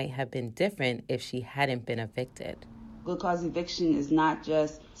life might have been different if she hadn't been evicted. Good cause eviction is not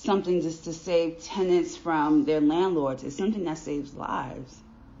just something just to save tenants from their landlords. It's something that saves lives.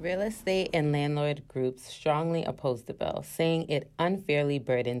 Real estate and landlord groups strongly oppose the bill, saying it unfairly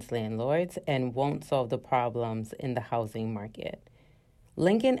burdens landlords and won't solve the problems in the housing market.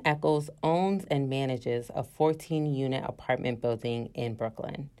 Lincoln Echols owns and manages a 14-unit apartment building in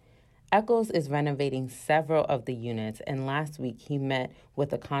Brooklyn. Echols is renovating several of the units, and last week he met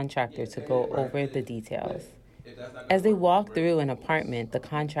with a contractor to go over the details. As they walked through an apartment, the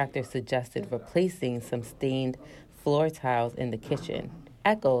contractor suggested replacing some stained floor tiles in the kitchen.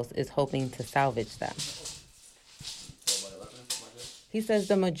 Echols is hoping to salvage them. He says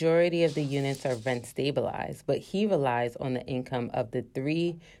the majority of the units are rent stabilized, but he relies on the income of the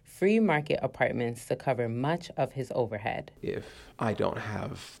 3 free market apartments to cover much of his overhead. If I don't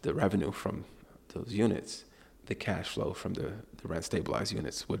have the revenue from those units, the cash flow from the rent stabilized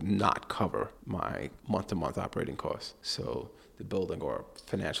units would not cover my month-to-month operating costs. So the building, or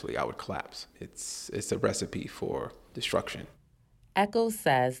financially, I would collapse. It's a recipe for destruction. Echols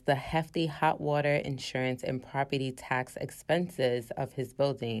says the hefty hot water, insurance, and property tax expenses of his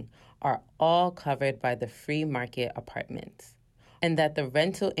building are all covered by the free market apartments, and that the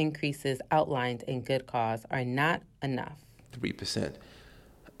rental increases outlined in Good Cause are not enough. 3%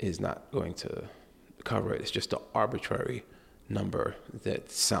 is not going to cover it. It's just an arbitrary number that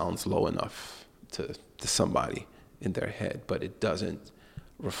sounds low enough to somebody in their head, but it doesn't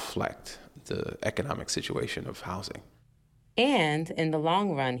reflect the economic situation of housing. And in the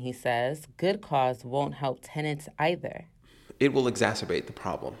long run, he says, Good Cause won't help tenants either. It will exacerbate the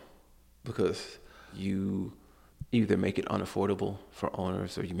problem because you either make it unaffordable for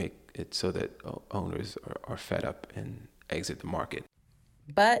owners or you make it so that owners are fed up and exit the market.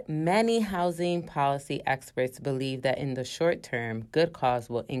 But many housing policy experts believe that in the short term, Good Cause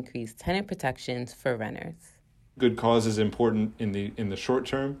will increase tenant protections for renters. Good Cause is important in the short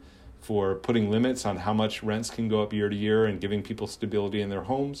term for putting limits on how much rents can go up year to year and giving people stability in their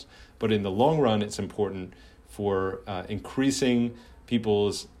homes. But in the long run, it's important for increasing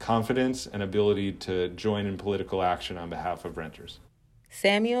people's confidence and ability to join in political action on behalf of renters.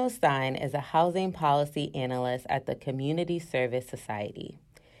 Samuel Stein is a housing policy analyst at the Community Service Society.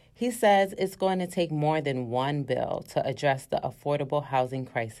 He says it's going to take more than one bill to address the affordable housing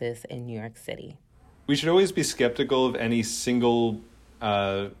crisis in New York City. We should always be skeptical of any single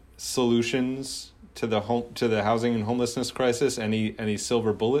solutions to the housing and homelessness crisis, any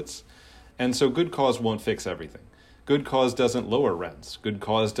silver bullets. And so Good Cause won't fix everything. Good cause doesn't lower rents. Good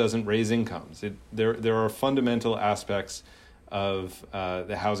cause doesn't raise incomes. There are fundamental aspects of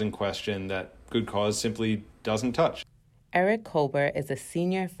the housing question that good cause simply doesn't touch. Eric Kober is a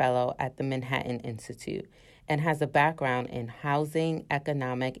senior fellow at the Manhattan Institute and has a background in housing,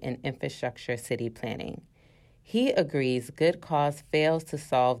 economic, and infrastructure city planning. He agrees good cause fails to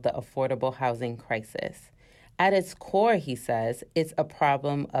solve the affordable housing crisis. At its core, he says, it's a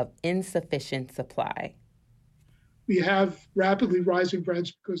problem of insufficient supply. We have rapidly rising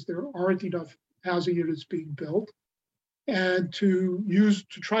rents because there aren't enough housing units being built. And to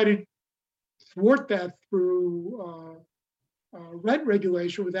try to thwart that through rent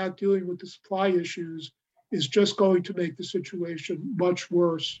regulation without dealing with the supply issues is just going to make the situation much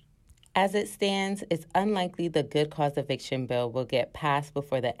worse. As it stands, it's unlikely the good cause eviction bill will get passed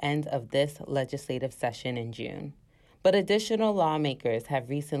before the end of this legislative session in June. But additional lawmakers have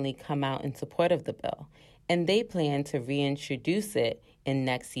recently come out in support of the bill, and they plan to reintroduce it in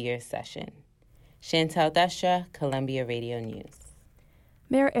next year's session. Chantal Dasha, Columbia Radio News.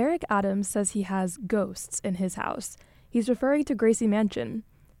 Mayor Eric Adams says he has ghosts in his house. He's referring to Gracie Mansion,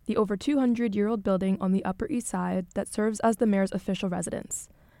 the over 200-year-old building on the Upper East Side that serves as the mayor's official residence.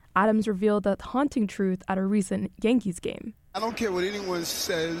 Adams revealed the haunting truth at a recent Yankees game. I don't care what anyone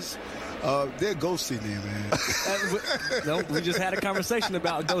says, there are ghosts in there, man. No, we just had a conversation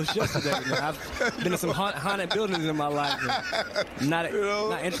about ghosts yesterday. I've been in some haunted buildings in my life. Not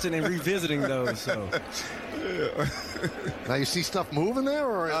interested in revisiting those. So. Yeah. Now you see stuff moving there,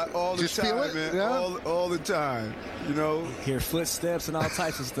 or all the time, man. Yeah? All the time. You know, hear footsteps and all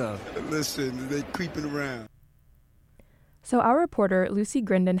types of stuff. Listen, they're creeping around. So our reporter, Lucy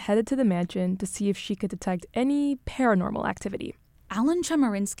Grindon, headed to the mansion to see if she could detect any paranormal activity. Alan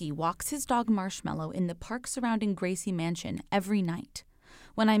Chemerinsky walks his dog Marshmallow in the park surrounding Gracie Mansion every night.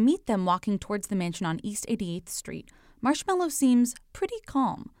 When I meet them walking towards the mansion on East 88th Street, Marshmallow seems pretty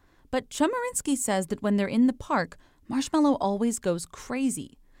calm. But Chemerinsky says that when they're in the park, Marshmallow always goes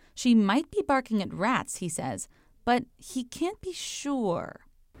crazy. She might be barking at rats, he says, but he can't be sure.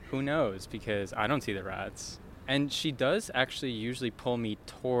 Who knows, because I don't see the rats. And she does actually usually pull me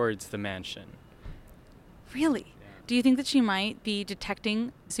towards the mansion. Really? Yeah. Do you think that she might be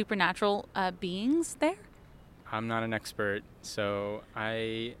detecting supernatural beings there? I'm not an expert, so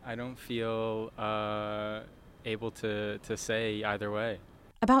I don't feel able to say either way.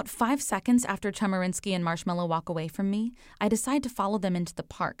 About 5 seconds after Chemerinsky and Marshmallow walk away from me, I decide to follow them into the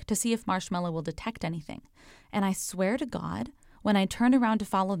park to see if Marshmallow will detect anything. And I swear to God, when I turn around to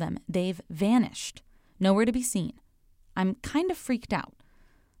follow them, they've vanished. Nowhere to be seen. I'm kind of freaked out.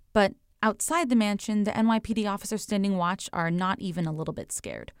 But outside the mansion, the NYPD officers standing watch are not even a little bit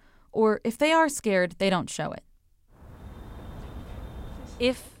scared. Or if they are scared, they don't show it.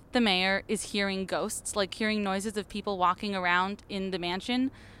 If the mayor is hearing ghosts, like hearing noises of people walking around in the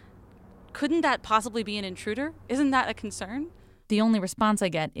mansion, couldn't that possibly be an intruder? Isn't that a concern? The only response I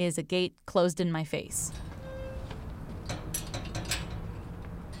get is a gate closed in my face.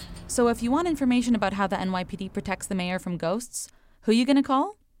 So if you want information about how the NYPD protects the mayor from ghosts, who are you going to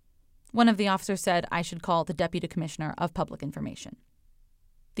call? One of the officers said I should call the Deputy Commissioner of Public Information.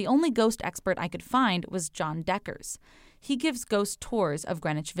 The only ghost expert I could find was John Deckers. He gives ghost tours of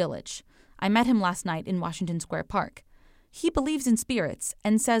Greenwich Village. I met him last night in Washington Square Park. He believes in spirits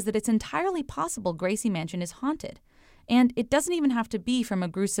and says that it's entirely possible Gracie Mansion is haunted. And it doesn't even have to be from a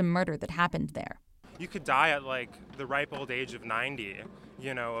gruesome murder that happened there. You could die at the ripe old age of 90,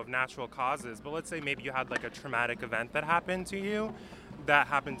 of natural causes. But let's say maybe you had a traumatic event that happened to you that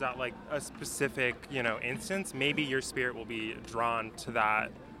happens at a specific, instance. Maybe your spirit will be drawn to that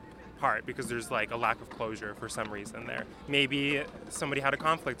part because there's a lack of closure for some reason there. Maybe somebody had a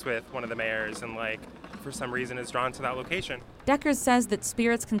conflict with one of the mayors and for some reason is drawn to that location. Deckers says that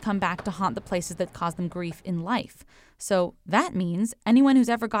spirits can come back to haunt the places that cause them grief in life. So that means anyone who's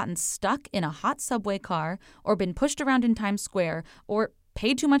ever gotten stuck in a hot subway car or been pushed around in Times Square or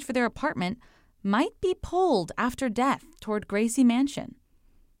paid too much for their apartment might be pulled after death toward Gracie Mansion.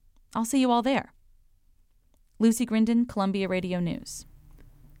 I'll see you all there. Lucy Grindon, Columbia Radio News.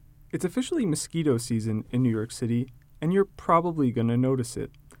 It's officially mosquito season in New York City, and you're probably going to notice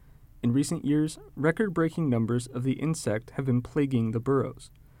it. In recent years, record-breaking numbers of the insect have been plaguing the boroughs.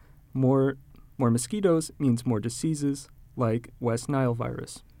 More mosquitoes means more diseases, like West Nile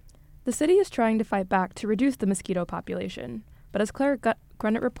virus. The city is trying to fight back to reduce the mosquito population, but as Claire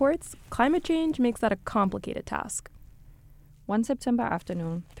Grunnett reports, climate change makes that a complicated task. One September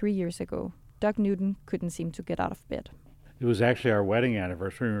afternoon, 3 years ago, Doug Newton couldn't seem to get out of bed. It was actually our wedding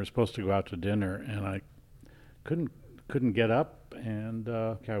anniversary. We were supposed to go out to dinner, and I couldn't get up, and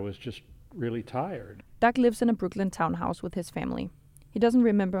I was just really tired. Doug lives in a Brooklyn townhouse with his family. He doesn't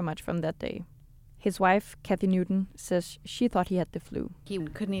remember much from that day. His wife, Kathy Newton, says she thought he had the flu. He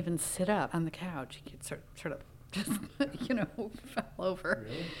couldn't even sit up on the couch. He could sort of just, fell over.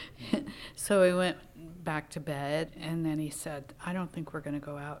 Really? So we went back to bed, and then he said, I don't think we're going to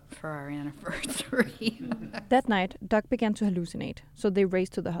go out for our anniversary. That night, Doug began to hallucinate, so they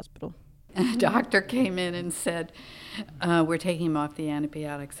raced to the hospital. And the doctor came in and said, we're taking him off the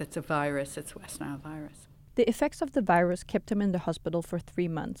antibiotics. It's a virus. It's West Nile virus. The effects of the virus kept him in the hospital for 3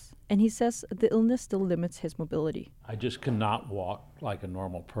 months, and he says the illness still limits his mobility. I just cannot walk like a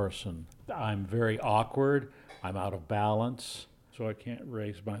normal person. I'm very awkward. I'm out of balance, so I can't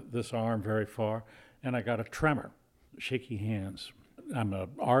raise this arm very far. And I got a tremor, shaky hands. I'm an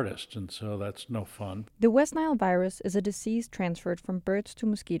artist, and so that's no fun. The West Nile virus is a disease transferred from birds to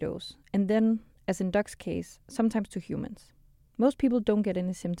mosquitoes, and then, as in Doug's case, sometimes to humans. Most people don't get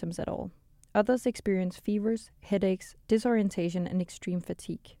any symptoms at all. Others experience fevers, headaches, disorientation, and extreme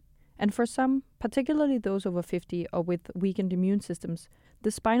fatigue. And for some, particularly those over 50 or with weakened immune systems,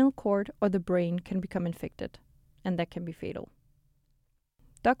 the spinal cord or the brain can become infected, and that can be fatal.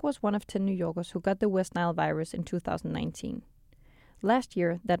 Doug was one of 10 New Yorkers who got the West Nile virus in 2019. Last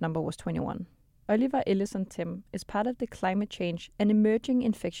year, that number was 21. Oliver Ellison-Tim is part of the Climate Change and Emerging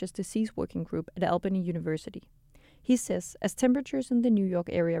Infectious Disease Working Group at Albany University. He says as temperatures in the New York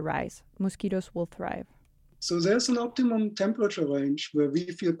area rise, mosquitoes will thrive. So there's an optimum temperature range where we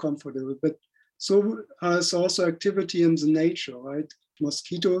feel comfortable, but so is also activity in the nature, right?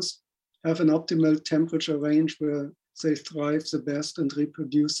 Mosquitoes have an optimal temperature range where they thrive the best and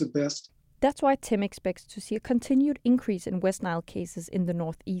reproduce the best. That's why Tim expects to see a continued increase in West Nile cases in the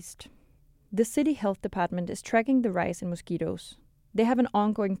Northeast. The city health department is tracking the rise in mosquitoes. They have an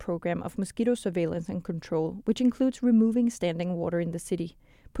ongoing program of mosquito surveillance and control, which includes removing standing water in the city,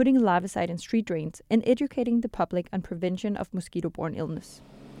 putting larvicide in street drains, and educating the public on prevention of mosquito-borne illness.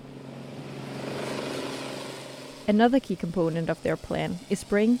 Another key component of their plan is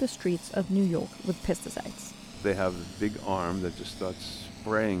spraying the streets of New York with pesticides. They have a big arm that just starts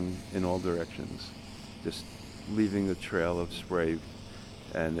spraying in all directions, just leaving the trail of spray,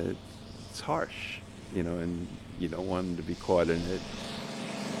 and it's harsh, and you don't want them to be caught in it.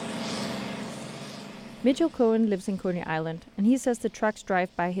 Mitchell Cohen lives in Coney Island, and he says the trucks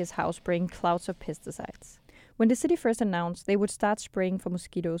drive by his house spraying clouds of pesticides. When the city first announced they would start spraying for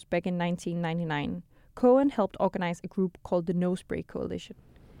mosquitoes back in 1999, Cohen helped organize a group called the No Spray Coalition.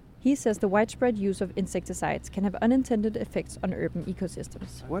 He says the widespread use of insecticides can have unintended effects on urban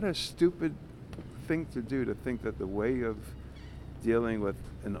ecosystems. What a stupid thing to do, to think that the way of dealing with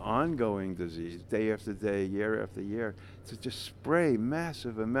an ongoing disease, day after day, year after year, to just spray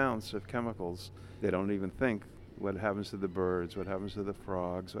massive amounts of chemicals. They don't even think what happens to the birds, what happens to the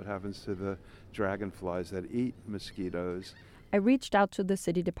frogs, what happens to the dragonflies that eat mosquitoes. I reached out to the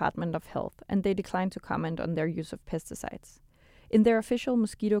City Department of Health, and they declined to comment on their use of pesticides. In their official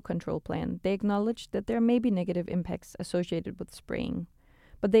mosquito control plan, they acknowledged that there may be negative impacts associated with spraying,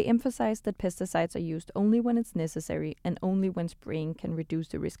 but they emphasize that pesticides are used only when it's necessary and only when spraying can reduce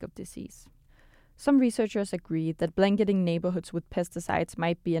the risk of disease. Some researchers agree that blanketing neighborhoods with pesticides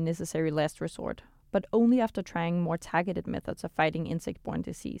might be a necessary last resort, but only after trying more targeted methods of fighting insect-borne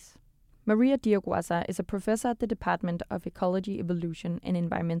disease. Maria Diaguaza is a professor at the Department of Ecology, Evolution, and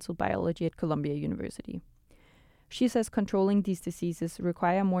Environmental Biology at Columbia University. She says controlling these diseases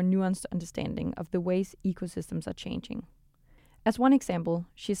require a more nuanced understanding of the ways ecosystems are changing. As one example,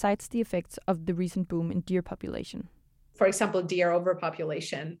 she cites the effects of the recent boom in deer population. For example, deer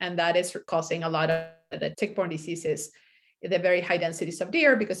overpopulation, and that is causing a lot of the tick-borne diseases, the very high densities of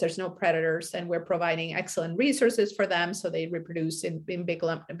deer because there's no predators, and we're providing excellent resources for them so they reproduce in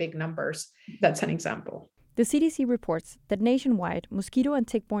big numbers. That's an example. The CDC reports that nationwide, mosquito and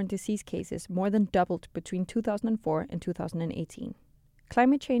tick-borne disease cases more than doubled between 2004 and 2018.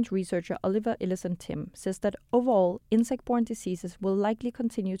 Climate change researcher Oliver Ellison-Tim says that overall, insect-borne diseases will likely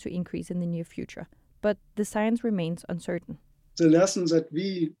continue to increase in the near future, but the science remains uncertain. The lessons that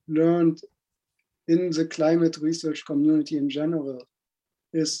we learned in the climate research community in general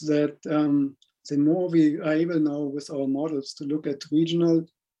is that the more we are able now with our models to look at regional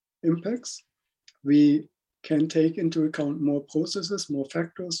impacts, we can take into account more processes, more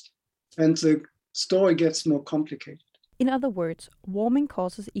factors, and the story gets more complicated. In other words, warming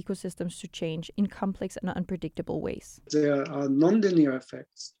causes ecosystems to change in complex and unpredictable ways. There are nonlinear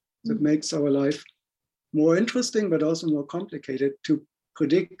effects that makes our life more interesting, but also more complicated to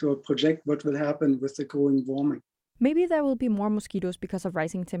predict or project what will happen with the growing warming. Maybe there will be more mosquitoes because of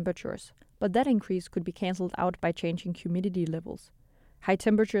rising temperatures, but that increase could be cancelled out by changing humidity levels. High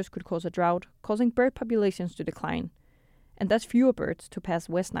temperatures could cause a drought, causing bird populations to decline, and thus fewer birds to pass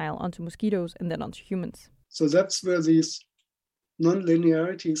West Nile onto mosquitoes and then onto humans. So that's where these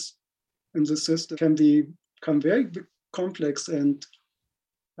non-linearities in the system can become very complex, and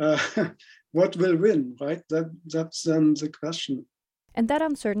what will win, right? That's the question. And that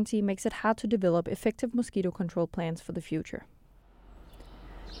uncertainty makes it hard to develop effective mosquito control plans for the future.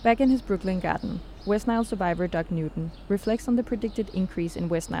 Back in his Brooklyn garden, West Nile survivor Doug Newton reflects on the predicted increase in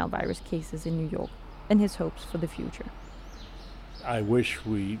West Nile virus cases in New York and his hopes for the future. I wish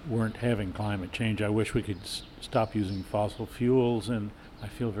we weren't having climate change. I wish we could stop using fossil fuels, and I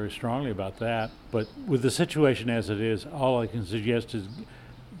feel very strongly about that. But with the situation as it is, all I can suggest is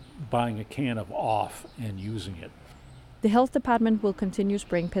buying a can of off and using it. The health department will continue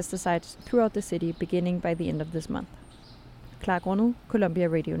spraying pesticides throughout the city beginning by the end of this month. Clark Ronald, Columbia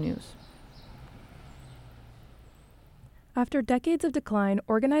Radio News. After decades of decline,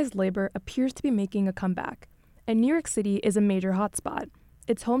 organized labor appears to be making a comeback. And New York City is a major hotspot.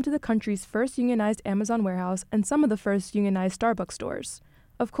 It's home to the country's first unionized Amazon warehouse and some of the first unionized Starbucks stores.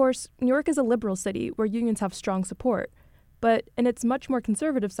 Of course, New York is a liberal city where unions have strong support. But in its much more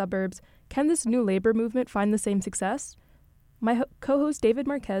conservative suburbs, can this new labor movement find the same success? My co-host David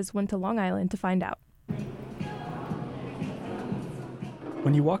Marquez went to Long Island to find out.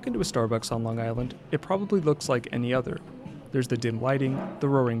 When you walk into a Starbucks on Long Island, it probably looks like any other. There's the dim lighting, the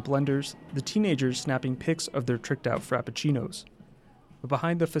roaring blenders, the teenagers snapping pics of their tricked-out frappuccinos. But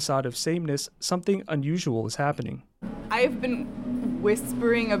behind the facade of sameness, something unusual is happening. I've been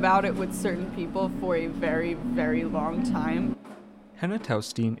whispering about it with certain people for a very, very long time. Hannah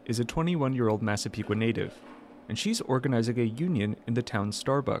Taustein is a 21-year-old Massapequa native, and she's organizing a union in the town's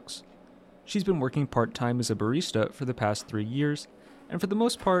Starbucks. She's been working part-time as a barista for the past 3 years, and for the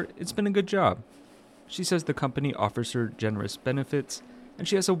most part, it's been a good job. She says the company offers her generous benefits, and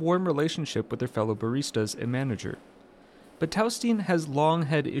she has a warm relationship with her fellow baristas and manager. But Taustein has long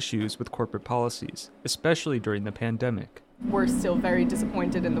had issues with corporate policies, especially during the pandemic. We're still very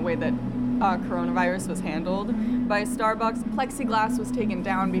disappointed in the way that coronavirus was handled by Starbucks. Plexiglass was taken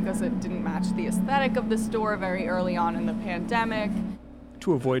down because it didn't match the aesthetic of the store very early on in the pandemic.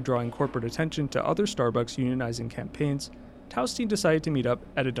 To avoid drawing corporate attention to other Starbucks unionizing campaigns, Taustein decided to meet up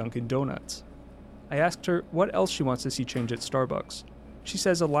at a Dunkin' Donuts. I asked her what else she wants to see change at Starbucks. She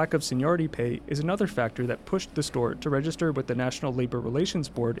says a lack of seniority pay is another factor that pushed the store to register with the National Labor Relations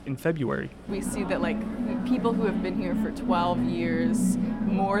Board in February. We see that people who have been here for 12 years,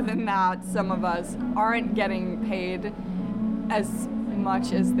 more than that, some of us aren't getting paid as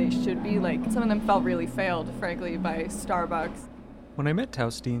much as they should be. Some of them felt really failed, frankly, by Starbucks. When I met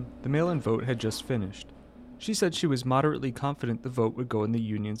Taustein, the mail-in vote had just finished. She said she was moderately confident the vote would go in the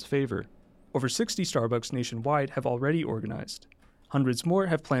union's favor. Over 60 Starbucks nationwide have already organized. Hundreds more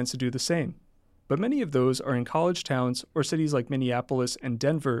have plans to do the same. But many of those are in college towns or cities like Minneapolis and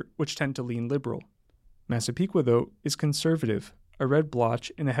Denver, which tend to lean liberal. Massapequa, though, is conservative, a red blotch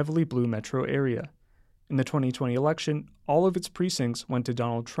in a heavily blue metro area. In the 2020 election, all of its precincts went to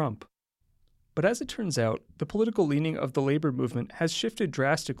Donald Trump. But as it turns out, the political leaning of the labor movement has shifted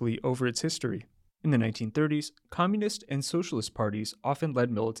drastically over its history. In the 1930s, communist and socialist parties often led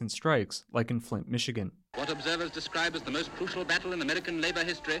militant strikes, like in Flint, Michigan. What observers describe as the most crucial battle in American labor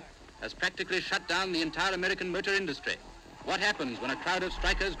history has practically shut down the entire American motor industry. What happens when a crowd of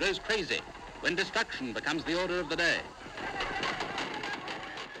strikers grows crazy, when destruction becomes the order of the day?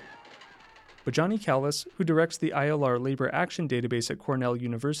 But Johnny Callis, who directs the ILR Labor Action Database at Cornell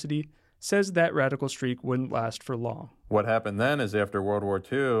University, says that radical streak wouldn't last for long. What happened then is after World War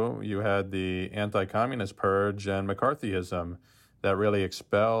II, you had the anti-communist purge and McCarthyism that really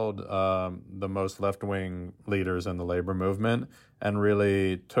expelled the most left-wing leaders in the labor movement and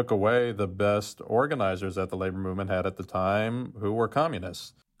really took away the best organizers that the labor movement had at the time, who were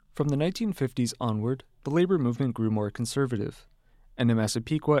communists. From the 1950s onward, the labor movement grew more conservative. And in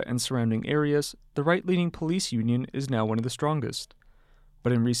Massapequa and surrounding areas, the right-leaning police union is now one of the strongest.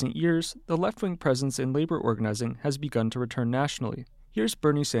 But in recent years, the left-wing presence in labor organizing has begun to return nationally. Here's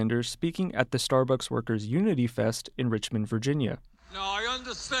Bernie Sanders speaking at the Starbucks Workers Unity Fest in Richmond, Virginia. Now, I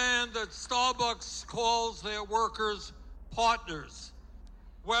understand that Starbucks calls their workers partners.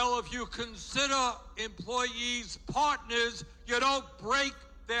 Well, if you consider employees partners, you don't break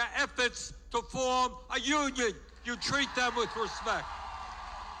their efforts to form a union. You treat them with respect.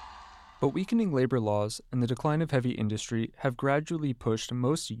 But weakening labor laws and the decline of heavy industry have gradually pushed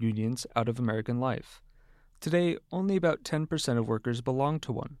most unions out of American life. Today, only about 10% of workers belong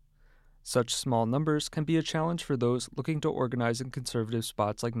to one. Such small numbers can be a challenge for those looking to organize in conservative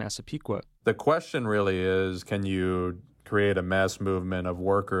spots like Massapequa. The question really is, can you create a mass movement of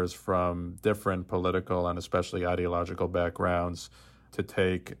workers from different political and especially ideological backgrounds to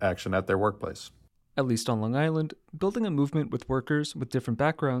take action at their workplace. At least on Long Island, building a movement with workers with different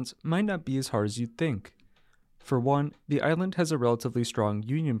backgrounds might not be as hard as you'd think. For one, the island has a relatively strong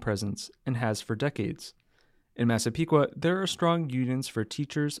union presence and has for decades. In Massapequa, there are strong unions for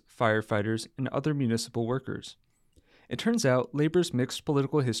teachers, firefighters, and other municipal workers. It turns out labor's mixed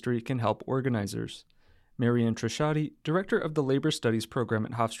political history can help organizers. Marianne Trisciati, director of the Labor Studies program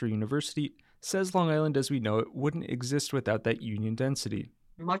at Hofstra University, says Long Island as we know it wouldn't exist without that union density.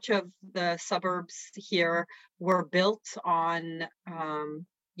 Much of the suburbs here were built on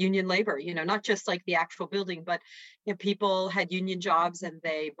union labor, not just like the actual building, but people had union jobs and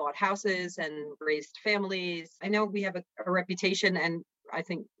they bought houses and raised families. I know we have a reputation, and I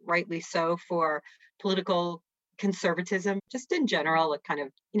think rightly so, for political conservatism, just in general, a kind of,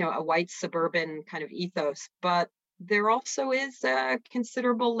 a white suburban kind of ethos. But there also is a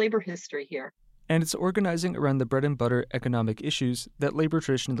considerable labor history here. And it's organizing around the bread and butter economic issues that labor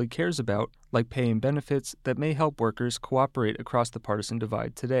traditionally cares about, like pay and benefits that may help workers cooperate across the partisan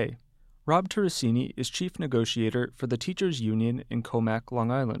divide today. Rob Turricini is chief negotiator for the Teachers Union in Comac, Long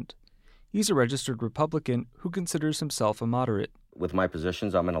Island. He's a registered Republican who considers himself a moderate. With my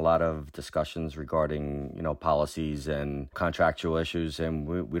positions, I'm in a lot of discussions regarding, policies and contractual issues, and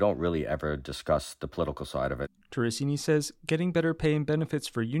we don't really ever discuss the political side of it. Turricini says getting better pay and benefits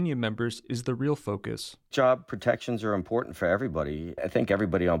for union members is the real focus. Job protections are important for everybody. I think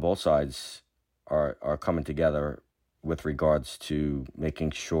everybody on both sides are coming together with regards to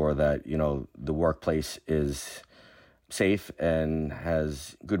making sure that, the workplace is safe and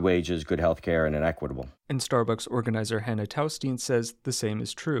has good wages, good health care, and equitable. And Starbucks organizer Hannah Taustein says the same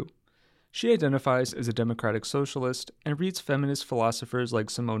is true. She identifies as a democratic socialist and reads feminist philosophers like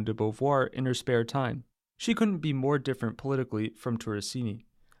Simone de Beauvoir in her spare time. She couldn't be more different politically from Turricini,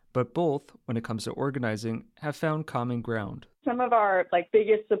 but both, when it comes to organizing, have found common ground. Some of our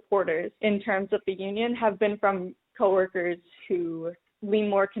biggest supporters in terms of the union have been from coworkers who lean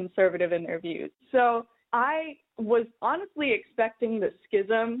more conservative in their views. So I was honestly expecting the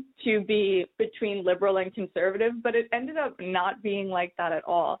schism to be between liberal and conservative, but it ended up not being like that at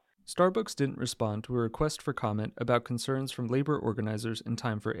all. Starbucks didn't respond to a request for comment about concerns from labor organizers in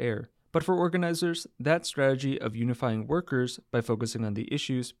Time for Air. But for organizers, that strategy of unifying workers by focusing on the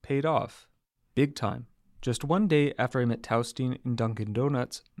issues paid off. Big time. Just one day after I met Taustein in Dunkin'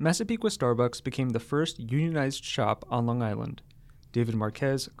 Donuts, Massapequa Starbucks became the first unionized shop on Long Island. David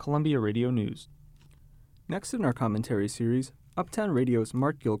Marquez, Columbia Radio News. Next in our commentary series, Uptown Radio's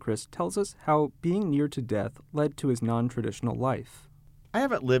Mark Gilchrist tells us how being near to death led to his non-traditional life. I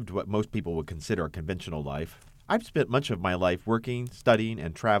haven't lived what most people would consider a conventional life. I've spent much of my life working, studying,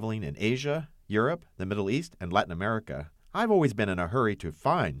 and traveling in Asia, Europe, the Middle East, and Latin America. I've always been in a hurry to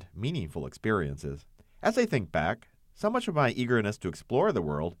find meaningful experiences. As I think back, so much of my eagerness to explore the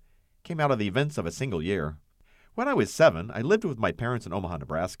world came out of the events of a single year. When I was 7, I lived with my parents in Omaha,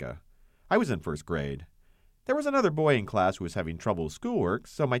 Nebraska. I was in first grade. There was another boy in class who was having trouble with schoolwork,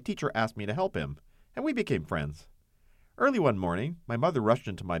 so my teacher asked me to help him, and we became friends. Early one morning, my mother rushed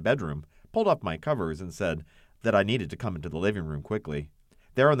into my bedroom, pulled off my covers, and said that I needed to come into the living room quickly.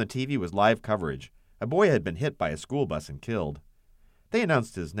 There on the TV was live coverage. A boy had been hit by a school bus and killed. They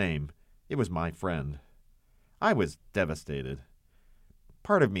announced his name. It was my friend. I was devastated.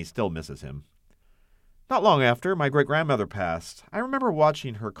 Part of me still misses him. Not long after, my great-grandmother passed. I remember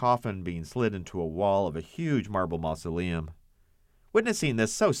watching her coffin being slid into a wall of a huge marble mausoleum. Witnessing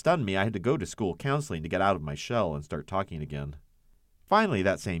this so stunned me I had to go to school counseling to get out of my shell and start talking again. Finally,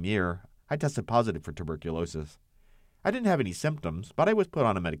 that same year, I tested positive for tuberculosis. I didn't have any symptoms, but I was put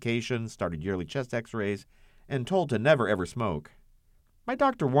on a medication, started yearly chest x-rays, and told to never ever smoke. My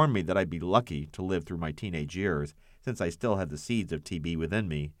doctor warned me that I'd be lucky to live through my teenage years, since I still had the seeds of TB within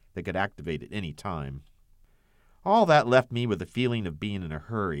me that could activate at any time. All that left me with a feeling of being in a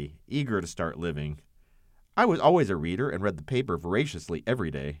hurry, eager to start living. I was always a reader and read the paper voraciously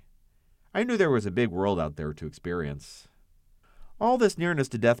every day. I knew there was a big world out there to experience. All this nearness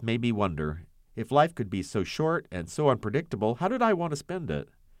to death made me wonder, if life could be so short and so unpredictable, how did I want to spend it?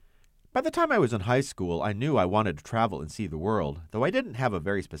 By the time I was in high school, I knew I wanted to travel and see the world, though I didn't have a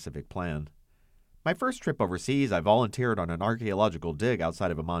very specific plan. My first trip overseas, I volunteered on an archaeological dig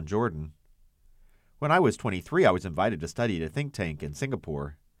outside of Amman, Jordan. When I was 23, I was invited to study at a think tank in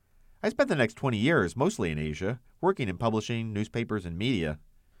Singapore. I spent the next 20 years, mostly in Asia, working in publishing, newspapers, and media.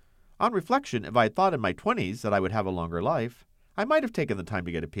 On reflection, if I had thought in my 20s that I would have a longer life, I might have taken the time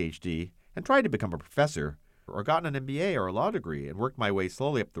to get a PhD and tried to become a professor or gotten an MBA or a law degree and worked my way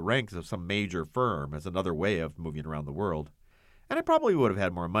slowly up the ranks of some major firm as another way of moving around the world. And I probably would have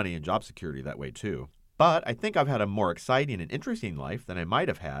had more money and job security that way too. But I think I've had a more exciting and interesting life than I might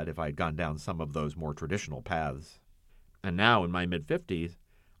have had if I had gone down some of those more traditional paths. And now, in my mid-50s,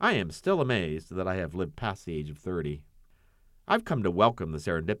 I am still amazed that I have lived past the age of 30. I've come to welcome the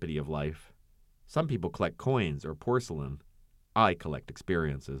serendipity of life. Some people collect coins or porcelain. I collect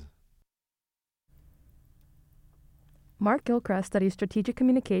experiences. Mark Gilchrist studies strategic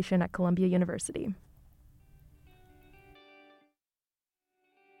communication at Columbia University.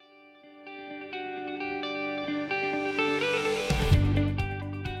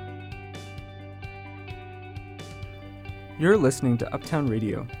 You're listening to Uptown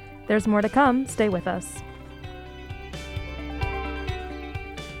Radio. There's more to come. Stay with us.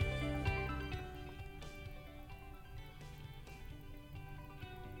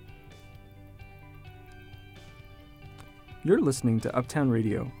 You're listening to Uptown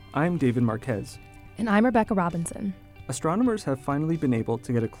Radio. I'm David Marquez. And I'm Rebecca Robinson. Astronomers have finally been able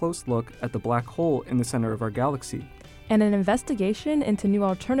to get a close look at the black hole in the center of our galaxy. And an investigation into new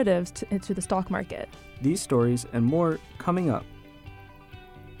alternatives to the stock market. These stories and more coming up.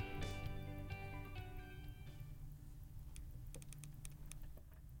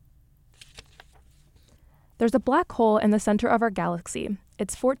 There's a black hole in the center of our galaxy.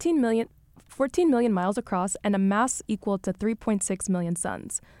 It's 14 million miles across and a mass equal to 3.6 million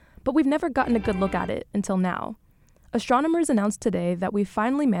suns. But we've never gotten a good look at it until now. Astronomers announced today that we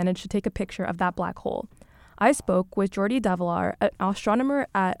finally managed to take a picture of that black hole. I spoke with Jordi Davallard, an astronomer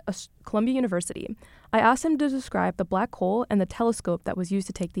at Columbia University. I asked him to describe the black hole and the telescope that was used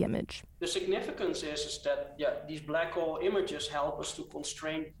to take the image. The significance is that these black hole images help us to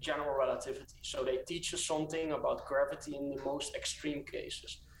constrain general relativity. So they teach us something about gravity in the most extreme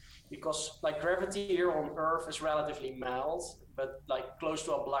cases. Because gravity here on Earth is relatively mild, but close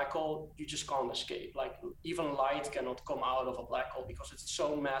to a black hole, you just can't escape. Even light cannot come out of a black hole because it's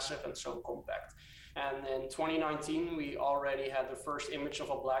so massive and so compact. And in 2019, we already had the first image of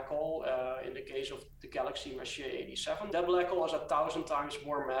a black hole in the case of the galaxy Messier 87. That black hole is 1,000 times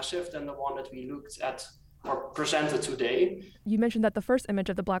more massive than the one that we looked at or presented today. You mentioned that the first image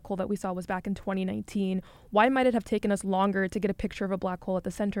of the black hole that we saw was back in 2019. Why might it have taken us longer to get a picture of a black hole at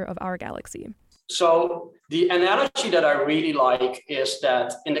the center of our galaxy? So the analogy that I really like is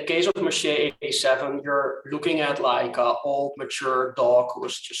that in the case of Messier 87, you're looking at an old mature dog who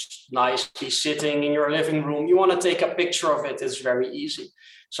is just nicely sitting in your living room. You want to take a picture of it. It's very easy.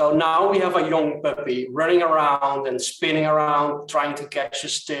 So now we have a young puppy running around and spinning around, trying to catch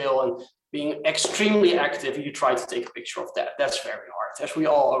his tail and being extremely active. You try to take a picture of that. That's very hard, as we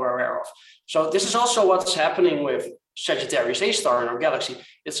all are aware of. So this is also what's happening with Sagittarius A star in our galaxy.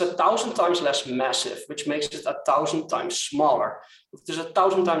 It's 1,000 times less massive, which makes it 1,000 times smaller. If it's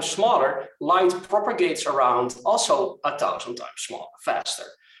 1,000 times smaller, light propagates around also 1,000 times smaller, faster.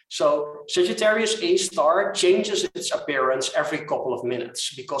 So Sagittarius A star changes its appearance every couple of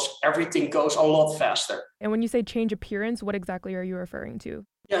minutes because everything goes a lot faster. And when you say change appearance, what exactly are you referring to?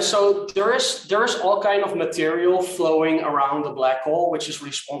 Yeah, so there is all kind of material flowing around the black hole, which is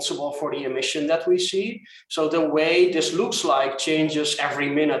responsible for the emission that we see. So the way this looks like changes every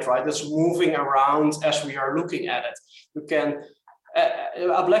minute, right? It's moving around as we are looking at it. You can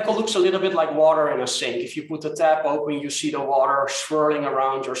a black hole looks a little bit like water in a sink. If you put the tap open, you see the water swirling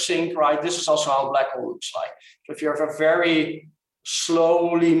around your sink, right? This is also how a black hole looks like. So if you have a very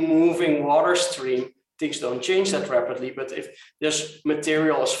slowly moving water stream, things don't change that rapidly. But if this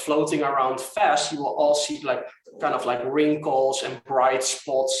material is floating around fast, you will all see kind of wrinkles and bright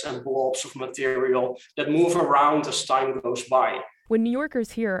spots and blobs of material that move around as time goes by. When New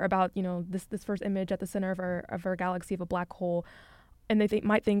Yorkers hear about, this first image at the center of our galaxy of a black hole, and they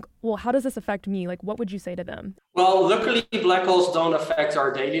might think, well, how does this affect me? What would you say to them? Well, luckily, black holes don't affect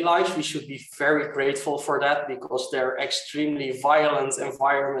our daily lives. We should be very grateful for that because they're extremely violent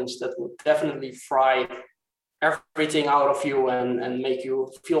environments that would definitely fry everything out of you and make you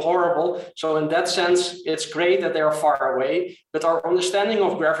feel horrible. So in that sense, it's great that they're far away, but our understanding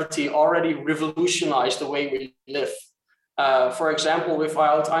of gravity already revolutionized the way we live. For example,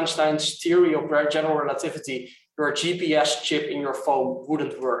 without Einstein's theory of general relativity, your GPS chip in your phone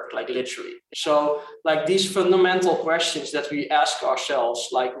wouldn't work, literally. So these fundamental questions that we ask ourselves,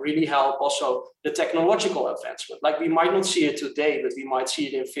 really help also the technological advancement. We might not see it today, but we might see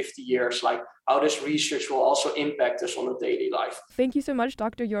it in 50 years, how this research will also impact us on a daily life. Thank you so much,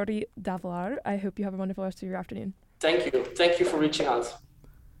 Dr. Jordi Davallard. I hope you have a wonderful rest of your afternoon. Thank you. Thank you for reaching out.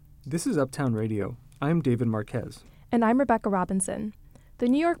 This is Uptown Radio. I'm David Marquez. And I'm Rebecca Robinson. The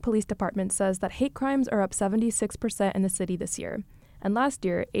New York Police Department says that hate crimes are up 76% in the city this year, and last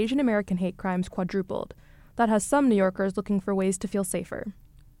year, Asian American hate crimes quadrupled. That has some New Yorkers looking for ways to feel safer.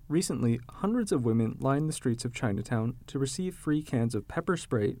 Recently, hundreds of women lined the streets of Chinatown to receive free cans of pepper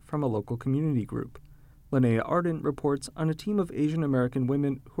spray from a local community group. Linnea Arden reports on a team of Asian American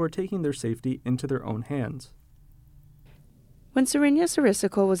women who are taking their safety into their own hands. When Sarinya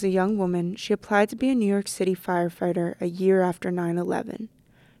Sarisical was a young woman, she applied to be a New York City firefighter a year after 9/11.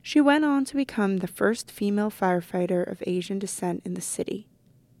 She went on to become the first female firefighter of Asian descent in the city.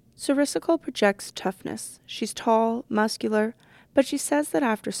 Sarisical projects toughness. She's tall, muscular, but she says that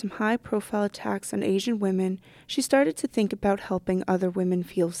after some high-profile attacks on Asian women, she started to think about helping other women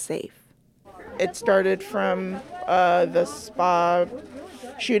feel safe. It started from the spa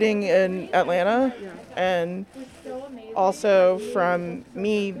shooting in Atlanta, and also from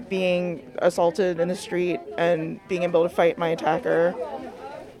me being assaulted in the street and being able to fight my attacker.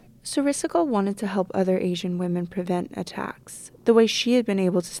 Sarisical wanted to help other Asian women prevent attacks, the way she had been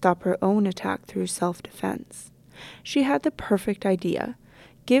able to stop her own attack through self-defense. She had the perfect idea: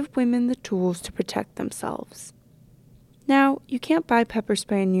 give women the tools to protect themselves. Now, you can't buy pepper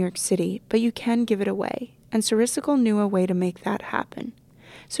spray in New York City, but you can give it away, and Sarisical knew a way to make that happen.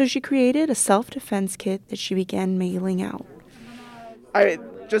 So she created a self-defense kit that she began mailing out. I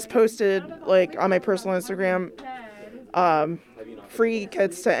just posted, on my personal Instagram, free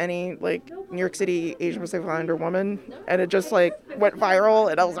kits to any, New York City Asian Pacific Islander woman, and it just, went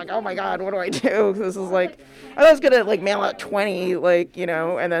viral, and I was like, oh my God, what do I do? This is, I was gonna, mail out 20,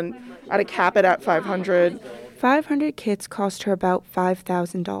 and then I had to cap it at 500. 500 kits cost her about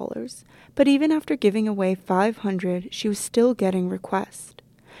 $5,000, but even after giving away 500, she was still getting requests.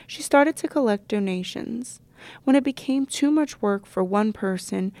 She started to collect donations. When it became too much work for one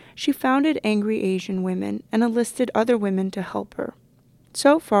person, she founded Angry Asian Women and enlisted other women to help her.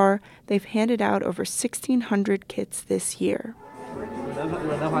 So far, they've handed out over 1,600 kits this year.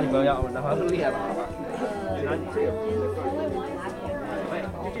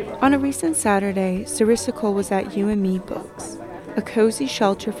 On a recent Saturday, Sarisical was at You and Me Books, a cozy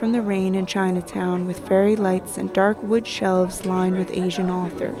shelter from the rain in Chinatown with fairy lights and dark wood shelves lined with Asian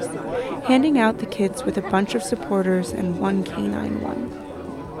authors, handing out the kits with a bunch of supporters and one canine one.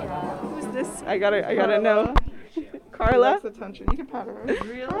 Who's this? I gotta know. Carla? She likes attention. You can pat her.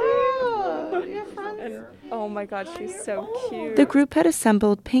 Really? Oh, you have friends? Oh my God, she's so cute. The group had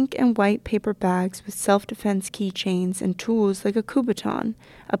assembled pink and white paper bags with self-defense keychains and tools like a Kubotan,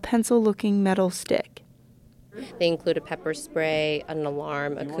 a pencil-looking metal stick. They include a pepper spray, an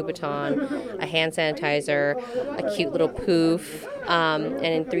alarm, a Kubotan, a hand sanitizer, a cute little poof, and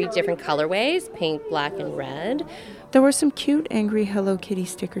in 3 different colorways, pink, black, and red. There were some cute angry Hello Kitty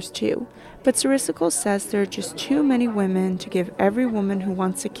stickers too, but Sarisical says there are just too many women to give every woman who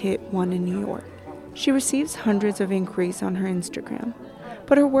wants a kit one in New York. She receives hundreds of inquiries on her Instagram,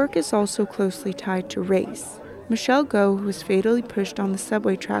 but her work is also closely tied to race. Michelle Go, who was fatally pushed on the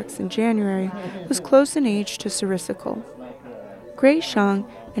subway tracks in January, was close in age to Sarisical. Grace Shang,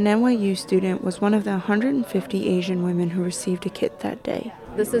 an NYU student, was one of the 150 Asian women who received a kit that day.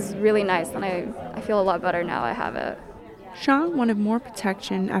 This is really nice, and I feel a lot better now I have it. Shang wanted more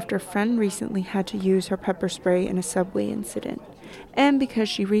protection after a friend recently had to use her pepper spray in a subway incident, and because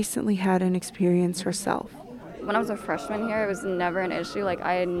she recently had an experience herself. When I was a freshman here, it was never an issue.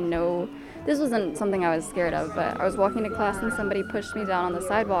 This wasn't something I was scared of, but I was walking to class and somebody pushed me down on the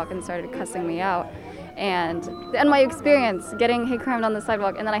sidewalk and started cussing me out. And my experience getting hate crimed on the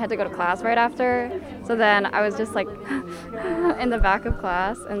sidewalk, and then I had to go to class right after. So then I was just in the back of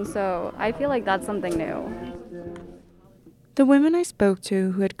class, and so I feel like that's something new. The women I spoke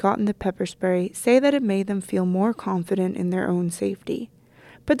to who had gotten the pepper spray say that it made them feel more confident in their own safety.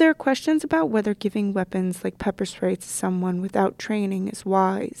 But there are questions about whether giving weapons like pepper spray to someone without training is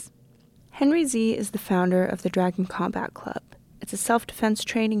wise. Henry Z is the founder of the Dragon Combat Club. It's a self-defense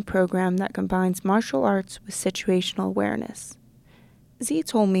training program that combines martial arts with situational awareness. Z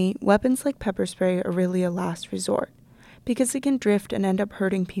told me weapons like pepper spray are really a last resort, because it can drift and end up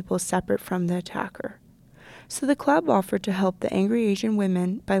hurting people separate from the attacker. So the club offered to help the Angry Asian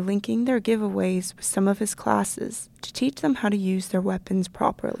Women by linking their giveaways with some of his classes to teach them how to use their weapons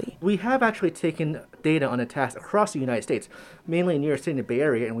properly. We have actually taken data on attacks across the United States, mainly in New York City and the Bay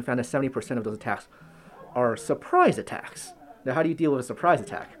Area, and we found that 70% of those attacks are surprise attacks. Now, how do you deal with a surprise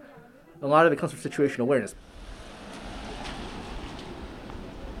attack? A lot of it comes from situational awareness.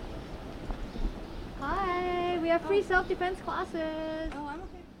 Hi, we have free self-defense classes. Oh, I'm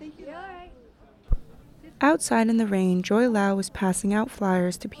okay. Thank you. Yeah, all right. Outside in the rain, Joy Lau was passing out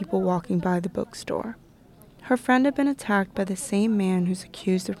flyers to people walking by the bookstore. Her friend had been attacked by the same man who's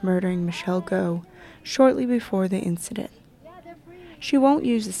accused of murdering Michelle Go shortly before the incident. She won't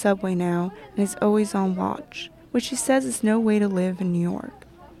use the subway now and is always on watch, which she says is no way to live in New York.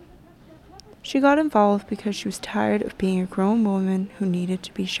 She got involved because she was tired of being a grown woman who needed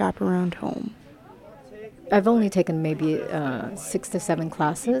to be chaperoned home. I've only taken maybe 6 to 7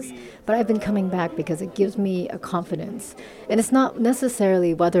 classes, but I've been coming back because it gives me a confidence. And it's not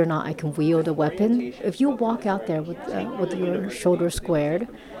necessarily whether or not I can wield a weapon. If you walk out there with your shoulders squared,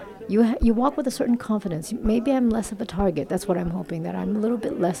 you walk with a certain confidence. Maybe I'm less of a target. That's what I'm hoping, that I'm a little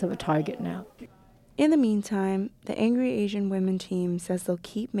bit less of a target now. In the meantime, the Angry Asian Women team says they'll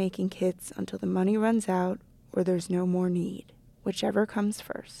keep making kits until the money runs out or there's no more need, whichever comes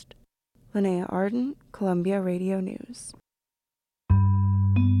first. Linnea Arden, Columbia Radio News.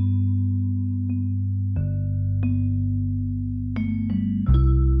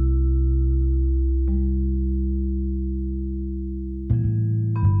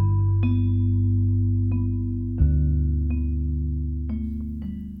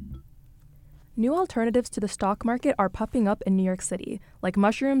 New alternatives to the stock market are popping up in New York City, like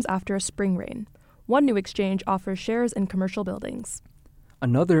mushrooms after a spring rain. One new exchange offers shares in commercial buildings.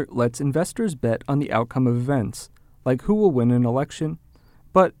 Another lets investors bet on the outcome of events, like who will win an election.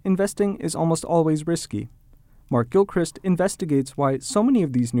 But investing is almost always risky. Mark Gilchrist investigates why so many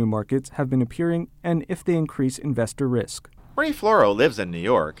of these new markets have been appearing and if they increase investor risk. Marie Floro lives in New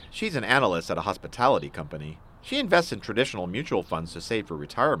York. She's an analyst at a hospitality company. She invests in traditional mutual funds to save for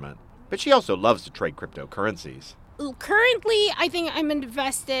retirement, but she also loves to trade cryptocurrencies. Currently, I think I'm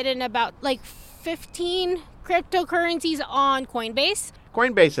invested in about 15 cryptocurrencies on Coinbase.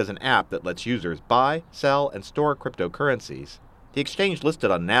 Coinbase is an app that lets users buy, sell, and store cryptocurrencies. The exchange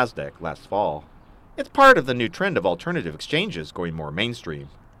listed on NASDAQ last fall. It's part of the new trend of alternative exchanges going more mainstream.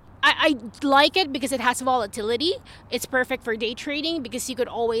 I like it because it has volatility. It's perfect for day trading because you could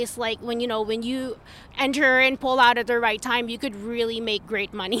always, when you enter and pull out at the right time, you could really make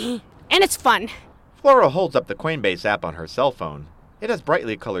great money. And it's fun. Flora holds up the Coinbase app on her cell phone. It has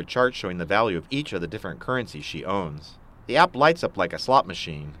brightly colored charts showing the value of each of the different currencies she owns. The app lights up like a slot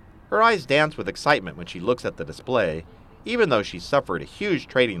machine. Her eyes dance with excitement when she looks at the display, even though she suffered a huge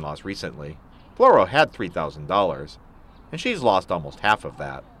trading loss recently. Flora had $3,000, and she's lost almost half of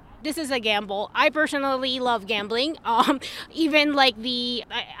that. This is a gamble. I personally love gambling. Even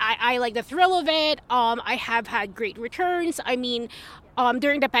I like the thrill of it. I have had great returns. I mean,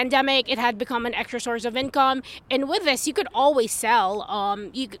 during the pandemic, it had become an extra source of income. And with this, you could always sell.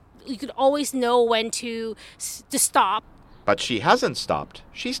 You could always know when to stop. But she hasn't stopped.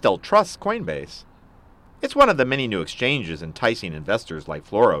 She still trusts Coinbase. It's one of the many new exchanges enticing investors like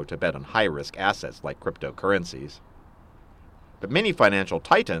Floro to bet on high-risk assets like cryptocurrencies. But many financial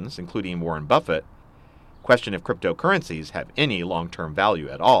titans, including Warren Buffett, question if cryptocurrencies have any long-term value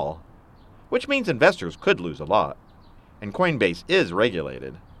at all, which means investors could lose a lot. And Coinbase is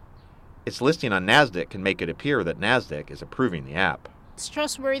regulated. Its listing on NASDAQ can make it appear that NASDAQ is approving the app. It's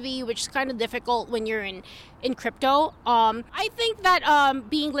trustworthy, which is kind of difficult when you're in crypto. I think that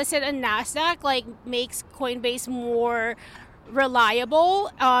being listed on NASDAQ makes Coinbase more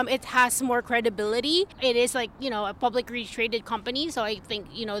reliable. It has more credibility. It is a publicly traded company, so I think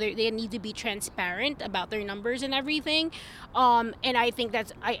they need to be transparent about their numbers and everything. And I think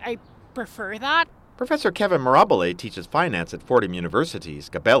I prefer that. Professor Kevin Mirabile teaches finance at Fordham University's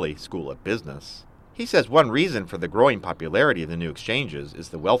Gabelli School of Business. He says one reason for the growing popularity of the new exchanges is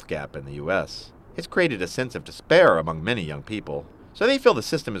the wealth gap in the U.S. It's created a sense of despair among many young people, so they feel the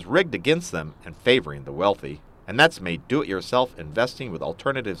system is rigged against them and favoring the wealthy. And that's made do-it-yourself investing with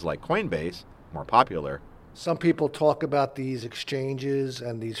alternatives like Coinbase more popular. Some people talk about these exchanges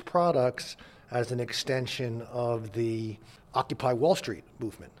and these products as an extension of the Occupy Wall Street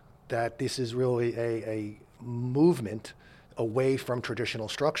movement, that this is really a movement away from traditional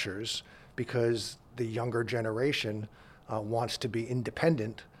structures because the younger generation wants to be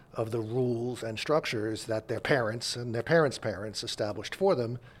independent of the rules and structures that their parents and their parents' parents established for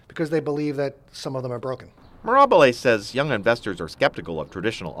them because they believe that some of them are broken. Mirabile says young investors are skeptical of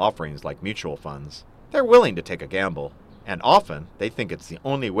traditional offerings like mutual funds. They're willing to take a gamble, and often they think it's the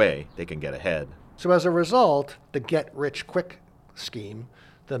only way they can get ahead. So as a result, the get-rich-quick scheme,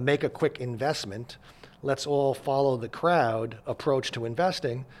 the make-a-quick investment, let's all follow the crowd approach to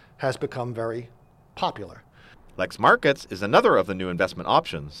investing has become very popular. Lex Markets is another of the new investment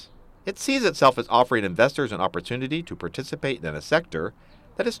options. It sees itself as offering investors an opportunity to participate in a sector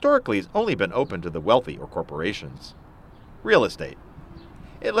that historically has only been open to the wealthy or corporations. Real estate.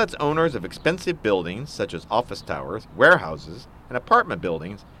 It lets owners of expensive buildings such as office towers, warehouses, and apartment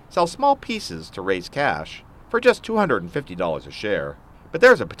buildings sell small pieces to raise cash, for just $250 a share. But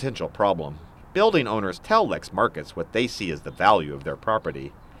there's a potential problem. Building owners tell Lex Markets what they see as the value of their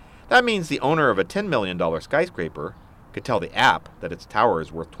property. That means the owner of a $10 million skyscraper could tell the app that its tower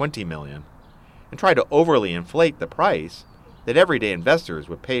is worth $20 million and try to overly inflate the price that everyday investors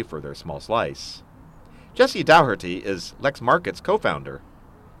would pay for their small slice. Jesse Dougherty is Lex Markets' co-founder.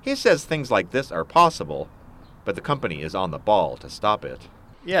 He says things like this are possible, but the company is on the ball to stop it.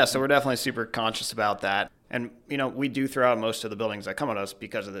 Yeah, so we're definitely super conscious about that. And, we do throw out most of the buildings that come at us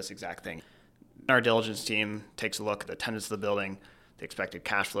because of this exact thing. Our diligence team takes a look at the tenants of the building, the expected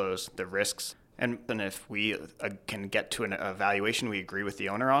cash flows, the risks, and then if we can get to a valuation we agree with the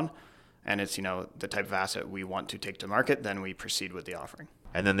owner on, and it's, the type of asset we want to take to market, then we proceed with the offering.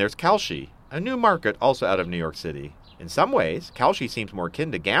 And then there's Kalshi, a new market also out of New York City. In some ways, Kalshi seems more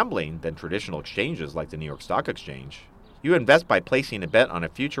akin to gambling than traditional exchanges like the New York Stock Exchange. You invest by placing a bet on a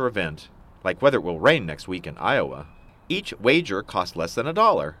future event, like whether it will rain next week in Iowa. Each wager costs less than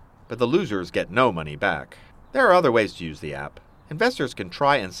 $1, but the losers get no money back. There are other ways to use the app. Investors can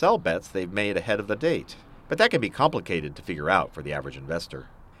try and sell bets they've made ahead of the date, but that can be complicated to figure out for the average investor.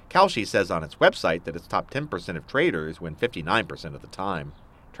 Kalshi says on its website that its top 10% of traders win 59% of the time.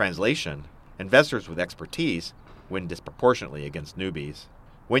 Translation: investors with expertise win disproportionately against newbies.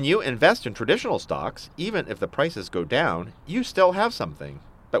 When you invest in traditional stocks, even if the prices go down, you still have something.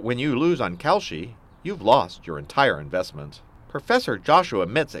 But when you lose on Kalshi, you've lost your entire investment. Professor Joshua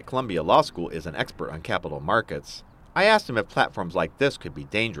Mitz at Columbia Law School is an expert on capital markets. I asked him if platforms like this could be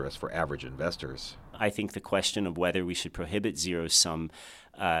dangerous for average investors. I think the question of whether we should prohibit zero-sum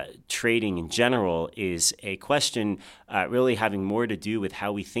trading in general is a question really having more to do with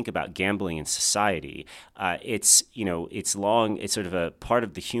how we think about gambling in society. It's sort of a part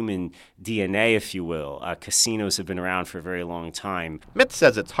of the human DNA, if you will. Casinos have been around for a very long time. Mitz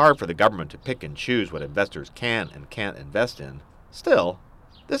says it's hard for the government to pick and choose what investors can and can't invest in. Still,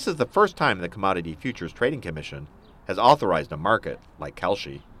 this is the first time the Commodity Futures Trading Commission has authorized a market like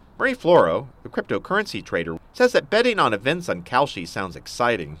Kalshi. Marie Floro, the cryptocurrency trader, says that betting on events on Kalshi sounds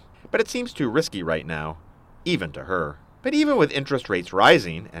exciting, but it seems too risky right now, even to her. But even with interest rates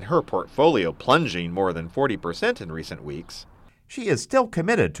rising and her portfolio plunging more than 40% in recent weeks, she is still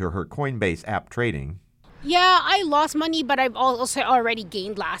committed to her Coinbase app trading. Yeah, I lost money, but I've also already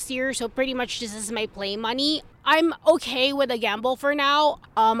gained last year, so pretty much this is my play money. I'm okay with a gamble for now.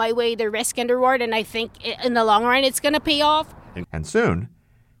 I weigh the risk and the reward, and I think in the long run it's going to pay off. And soon,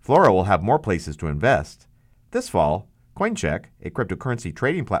 Flora will have more places to invest. This fall, Coincheck, a cryptocurrency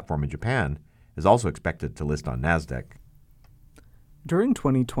trading platform in Japan, is also expected to list on NASDAQ. During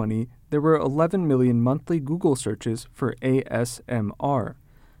 2020, there were 11 million monthly Google searches for ASMR.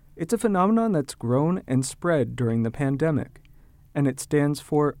 It's a phenomenon that's grown and spread during the pandemic, and it stands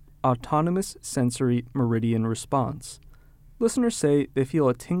for Autonomous Sensory Meridian Response. Listeners say they feel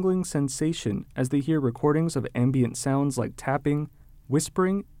a tingling sensation as they hear recordings of ambient sounds like tapping,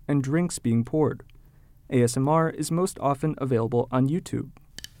 whispering, and drinks being poured. ASMR is most often available on YouTube.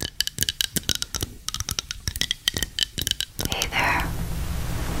 Hey there.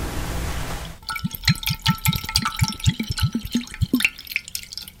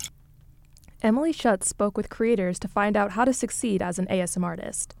 Emily Schutz spoke with creators to find out how to succeed as an ASMR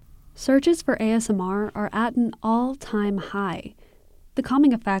artist. Searches for ASMR are at an all-time high. The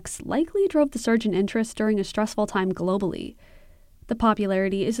calming effects likely drove the surge in interest during a stressful time globally. The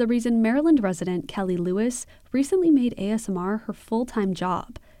popularity is the reason Maryland resident Kelly Lewis recently made ASMR her full-time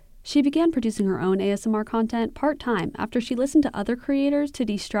job. She began producing her own ASMR content part-time after she listened to other creators to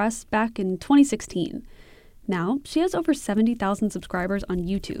de-stress back in 2016. Now, she has over 70,000 subscribers on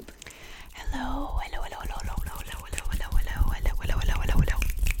YouTube. Hello.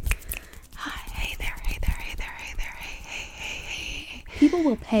 Hi, hey there. People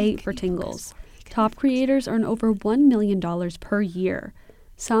will pay for tingles. Top creators earn over $1 million per year.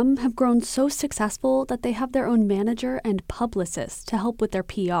 Some have grown so successful that they have their own manager and publicist to help with their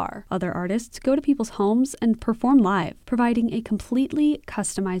PR. Other artists go to people's homes and perform live, providing a completely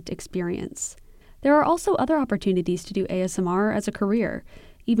customized experience. There are also other opportunities to do ASMR as a career.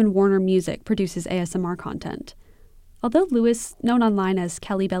 Even Warner Music produces ASMR content. Although Lewis, known online as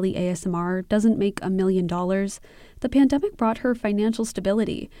Kelly Belly ASMR, doesn't make $1 million, the pandemic brought her financial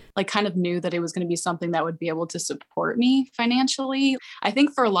stability. I kind of knew that it was going to be something that would be able to support me financially. I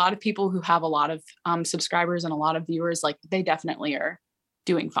think for a lot of people who have a lot of subscribers and a lot of viewers, like they definitely are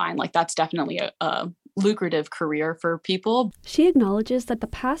doing fine. Like that's definitely a lucrative career for people. She acknowledges that the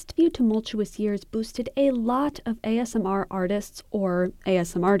past few tumultuous years boosted a lot of ASMR artists or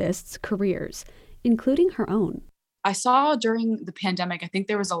ASMR artists' careers, including her own. I saw during the pandemic, I think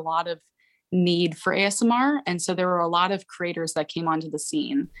there was a lot of need for ASMR. And so there were a lot of creators that came onto the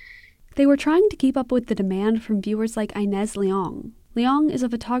scene. They were trying to keep up with the demand from viewers like Inez Leong. Leong is a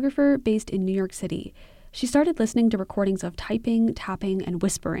photographer based in New York City. She started listening to recordings of typing, tapping, and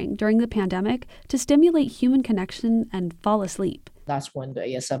whispering during the pandemic to stimulate human connection and fall asleep. That's when the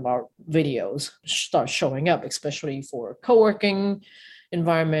ASMR videos start showing up, especially for co-working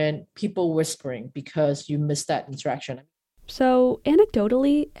environment, people whispering, because you miss that interaction. So,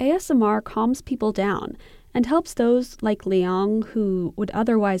 anecdotally, ASMR calms people down and helps those like Leong, who would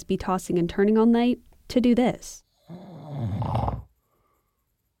otherwise be tossing and turning all night, to do this.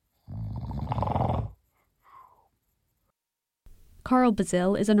 Carl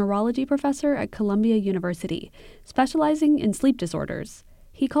Bazil is a neurology professor at Columbia University, specializing in sleep disorders.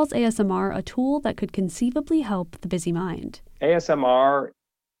 He calls ASMR a tool that could conceivably help the busy mind. ASMR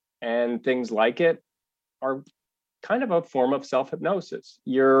and things like it are kind of a form of self-hypnosis.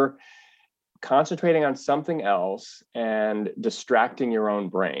 You're concentrating on something else and distracting your own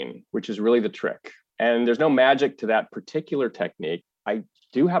brain, which is really the trick. And there's no magic to that particular technique. I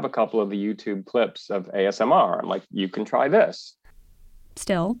do have a couple of the YouTube clips of ASMR. I'm like, you can try this.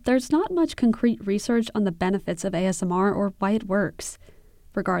 Still, there's not much concrete research on the benefits of ASMR or why it works.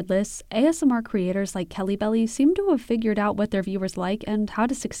 Regardless, ASMR creators like Kelly Belly seem to have figured out what their viewers like and how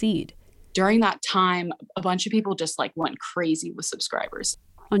to succeed. During that time, a bunch of people just went crazy with subscribers.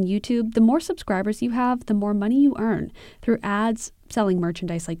 On YouTube, the more subscribers you have, the more money you earn through ads, selling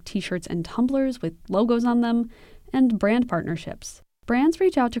merchandise like t-shirts and tumblers with logos on them, and brand partnerships. Brands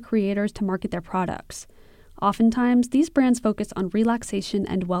reach out to creators to market their products. Oftentimes, these brands focus on relaxation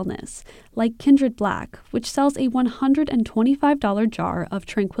and wellness, like Kindred Black, which sells a $125 jar of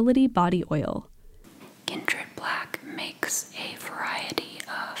Tranquility body oil. Kindred Black makes a variety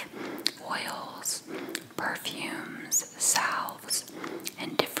of oils, perfumes, salves,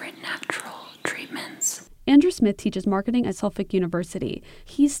 and different natural treatments. Andrew Smith teaches marketing at Suffolk University.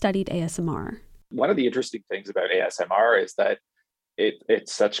 He's studied ASMR. One of the interesting things about ASMR is that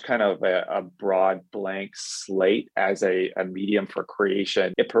it's such kind of a broad blank slate as a medium for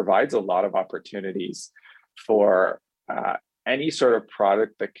creation. It provides a lot of opportunities for any sort of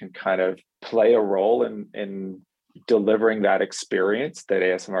product that can kind of play a role in delivering that experience that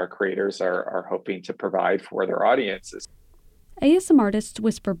ASMR creators are hoping to provide for their audiences. ASMR artists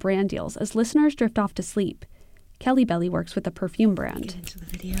whisper brand deals as listeners drift off to sleep. Kelly Belly works with a perfume brand. Get into the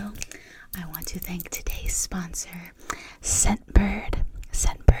video. I want to thank today's sponsor, Scentbird.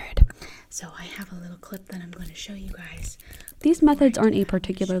 So I have a little clip that I'm going to show you guys. These methods aren't a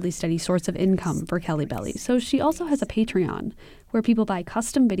particularly steady source of income for Kelly Belly, so she also has a Patreon, where people buy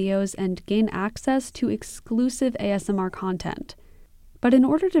custom videos and gain access to exclusive ASMR content. But in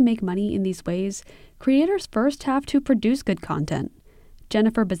order to make money in these ways, creators first have to produce good content.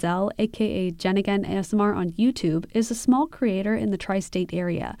 Jennifer Bazell, aka Jen Again ASMR on YouTube, is a small creator in the tri-state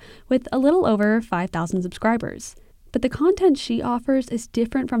area with a little over 5,000 subscribers. But the content she offers is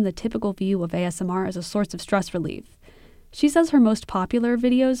different from the typical view of ASMR as a source of stress relief. She says her most popular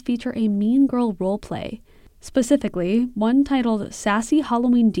videos feature a mean girl roleplay. Specifically, one titled Sassy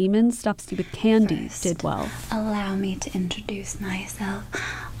Halloween Demon Stuffs You with Candy did well. Allow me to introduce myself.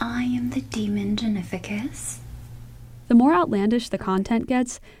 I am the Demon Genificus. The more outlandish the content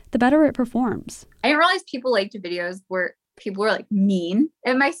gets, the better it performs. I didn't realize people liked videos where people were mean.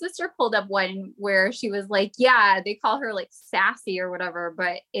 And my sister pulled up one where she was like, yeah, they call her sassy or whatever,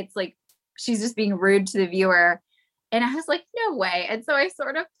 but it's she's just being rude to the viewer. And I was like, no way. And so I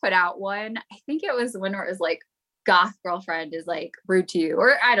sort of put out one. I think it was one where it was goth girlfriend is rude to you,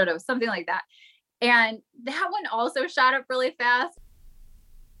 or I don't know, something like that. And that one also shot up really fast.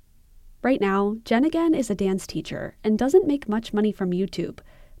 Right now, Jen Again is a dance teacher and doesn't make much money from YouTube,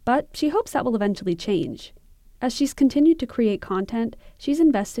 but she hopes that will eventually change. As she's continued to create content, she's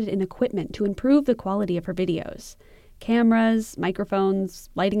invested in equipment to improve the quality of her videos. Cameras, microphones,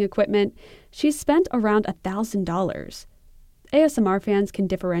 lighting equipment. She's spent around $1,000. ASMR fans can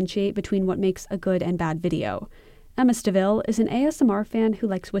differentiate between what makes a good and bad video. Emma Staville is an ASMR fan who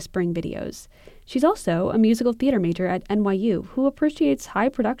likes whispering videos. She's also a musical theater major at NYU who appreciates high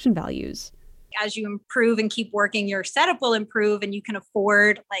production values. As you improve and keep working, your setup will improve and you can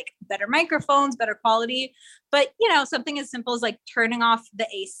afford better microphones, better quality. But, something as simple as turning off the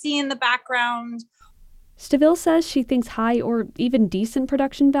AC in the background. Staville says she thinks high or even decent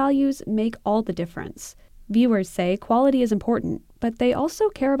production values make all the difference. Viewers say quality is important, but they also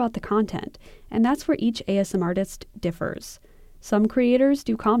care about the content, and that's where each ASMR artist differs. Some creators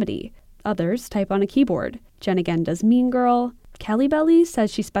do comedy, others type on a keyboard. Jen Again does Mean Girl. Kelly Belly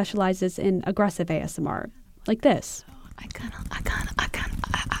says she specializes in aggressive ASMR, like this. I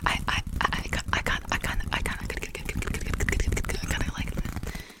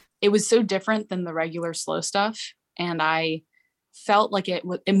it was so different than the regular slow stuff. And I felt like it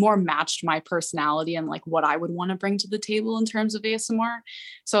more matched my personality and like what I would want to bring to the table in terms of ASMR.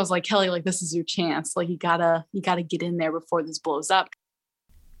 So I was like, Kelly, like, this is your chance. Like, you gotta get in there before this blows up.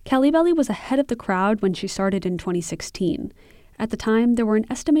 Kelly Belly was ahead of the crowd when she started in 2016. At the time, there were an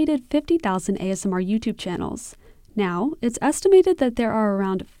estimated 50,000 ASMR YouTube channels. Now, it's estimated that there are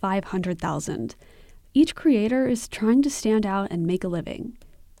around 500,000. Each creator is trying to stand out and make a living.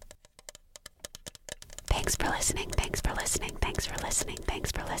 Thanks for listening, thanks for listening, thanks for listening,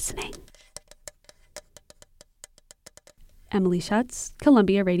 thanks for listening. Emily Schutz,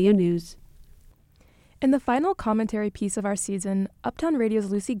 Columbia Radio News. In the final commentary piece of our season, Uptown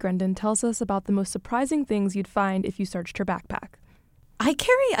Radio's Lucy Grendon tells us about the most surprising things you'd find if you searched her backpack. I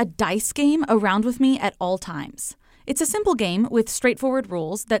carry a dice game around with me at all times. It's a simple game with straightforward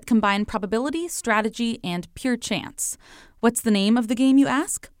rules that combine probability, strategy, and pure chance. What's the name of the game, you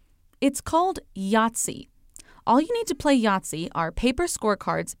ask? It's called Yahtzee. All you need to play Yahtzee are paper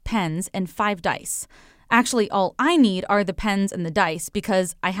scorecards, pens, and 5 dice. Actually, all I need are the pens and the dice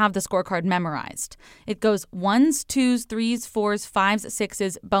because I have the scorecard memorized. It goes 1s, 2s, 3s, 4s, 5s,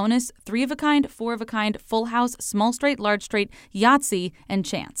 6s, bonus, 3 of a kind, 4 of a kind, full house, small straight, large straight, Yahtzee, and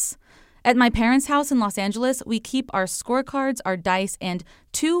chance. At my parents' house in Los Angeles, we keep our scorecards, our dice, and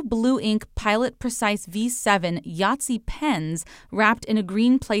 2 blue ink Pilot Precise V7 Yahtzee pens wrapped in a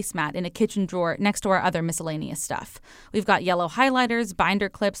green placemat in a kitchen drawer next to our other miscellaneous stuff. We've got yellow highlighters, binder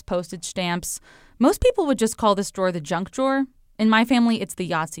clips, postage stamps. Most people would just call this drawer the junk drawer. In my family, it's the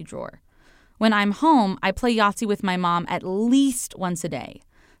Yahtzee drawer. When I'm home, I play Yahtzee with my mom at least once a day.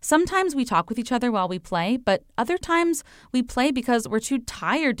 Sometimes we talk with each other while we play, but other times we play because we're too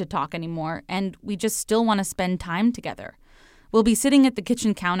tired to talk anymore and we just still want to spend time together. We'll be sitting at the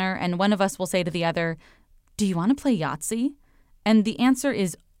kitchen counter and one of us will say to the other, "Do you want to play Yahtzee?" And the answer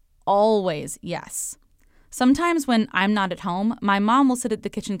is always yes. Sometimes when I'm not at home, my mom will sit at the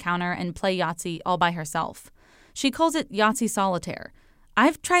kitchen counter and play Yahtzee all by herself. She calls it Yahtzee Solitaire.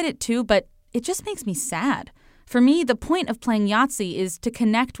 I've tried it too, but it just makes me sad. For me, the point of playing Yahtzee is to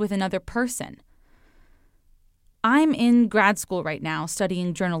connect with another person. I'm in grad school right now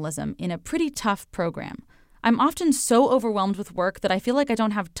studying journalism in a pretty tough program. I'm often so overwhelmed with work that I feel like I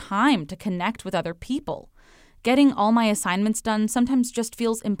don't have time to connect with other people. Getting all my assignments done sometimes just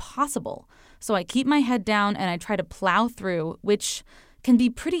feels impossible, so I keep my head down and I try to plow through, which can be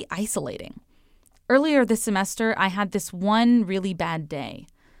pretty isolating. Earlier this semester, I had this one really bad day.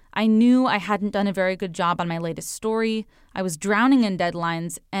 I knew I hadn't done a very good job on my latest story, I was drowning in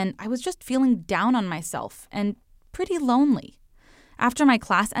deadlines, and I was just feeling down on myself and pretty lonely. After my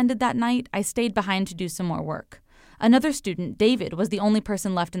class ended that night, I stayed behind to do some more work. Another student, David, was the only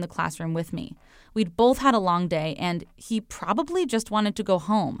person left in the classroom with me. We'd both had a long day, and he probably just wanted to go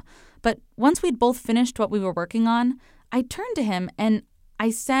home. But once we'd both finished what we were working on, I turned to him and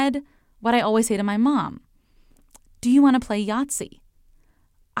I said what I always say to my mom. "Do you want to play Yahtzee?"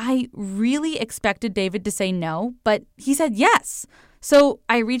 I really expected David to say no, but he said yes. So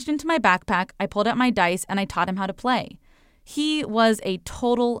I reached into my backpack, I pulled out my dice, and I taught him how to play. He was a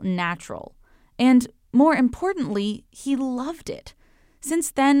total natural. And more importantly, he loved it.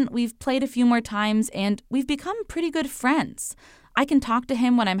 Since then, we've played a few more times, and we've become pretty good friends. I can talk to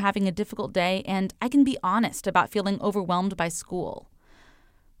him when I'm having a difficult day, and I can be honest about feeling overwhelmed by school.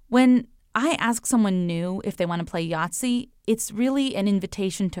 When I ask someone new if they want to play Yahtzee, it's really an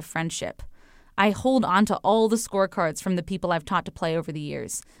invitation to friendship. I hold on to all the scorecards from the people I've taught to play over the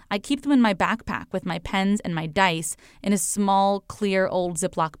years. I keep them in my backpack with my pens and my dice in a small, clear old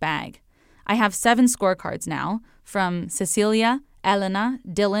Ziploc bag. I have 7 scorecards now, from Cecilia, Elena,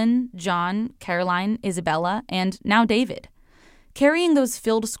 Dylan, John, Caroline, Isabella, and now David. Carrying those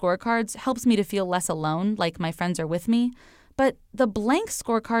filled scorecards helps me to feel less alone, like my friends are with me. But the blank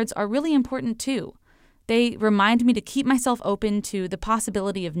scorecards are really important too. They remind me to keep myself open to the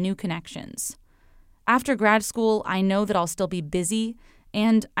possibility of new connections. After grad school, I know that I'll still be busy,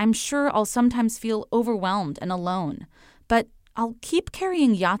 and I'm sure I'll sometimes feel overwhelmed and alone. But I'll keep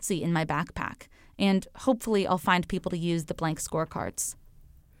carrying Yahtzee in my backpack, and hopefully I'll find people to use the blank scorecards.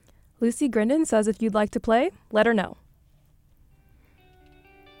 Lucy Grendon says if you'd like to play, let her know.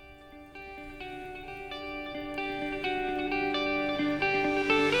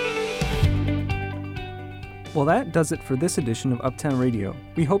 Well, that does it for this edition of Uptown Radio.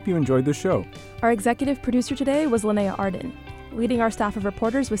 We hope you enjoyed the show. Our executive producer today was Linnea Arden. Leading our staff of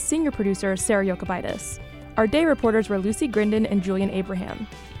reporters was senior producer Sarah Yokubaitis. Our day reporters were Lucy Grendon and Julian Abraham.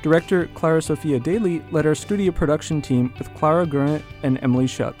 Director Clara Sophia Daly led our studio production team with Clara Gurnett and Emily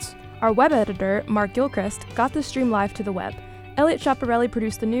Schutz. Our web editor, Mark Gilchrist, got the stream live to the web. Elliot Chaparelli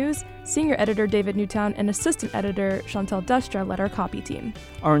produced the news, senior editor David Newtown, and assistant editor Chantel Destra led our copy team.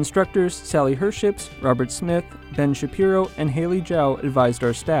 Our instructors, Sally Herships, Robert Smith, Ben Shapiro, and Haley Zhao advised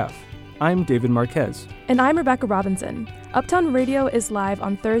our staff. I'm David Marquez. And I'm Rebecca Robinson. Uptown Radio is live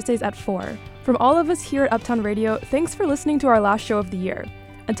on Thursdays at 4. From all of us here at Uptown Radio, thanks for listening to our last show of the year.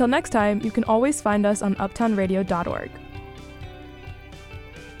 Until next time, you can always find us on uptownradio.org.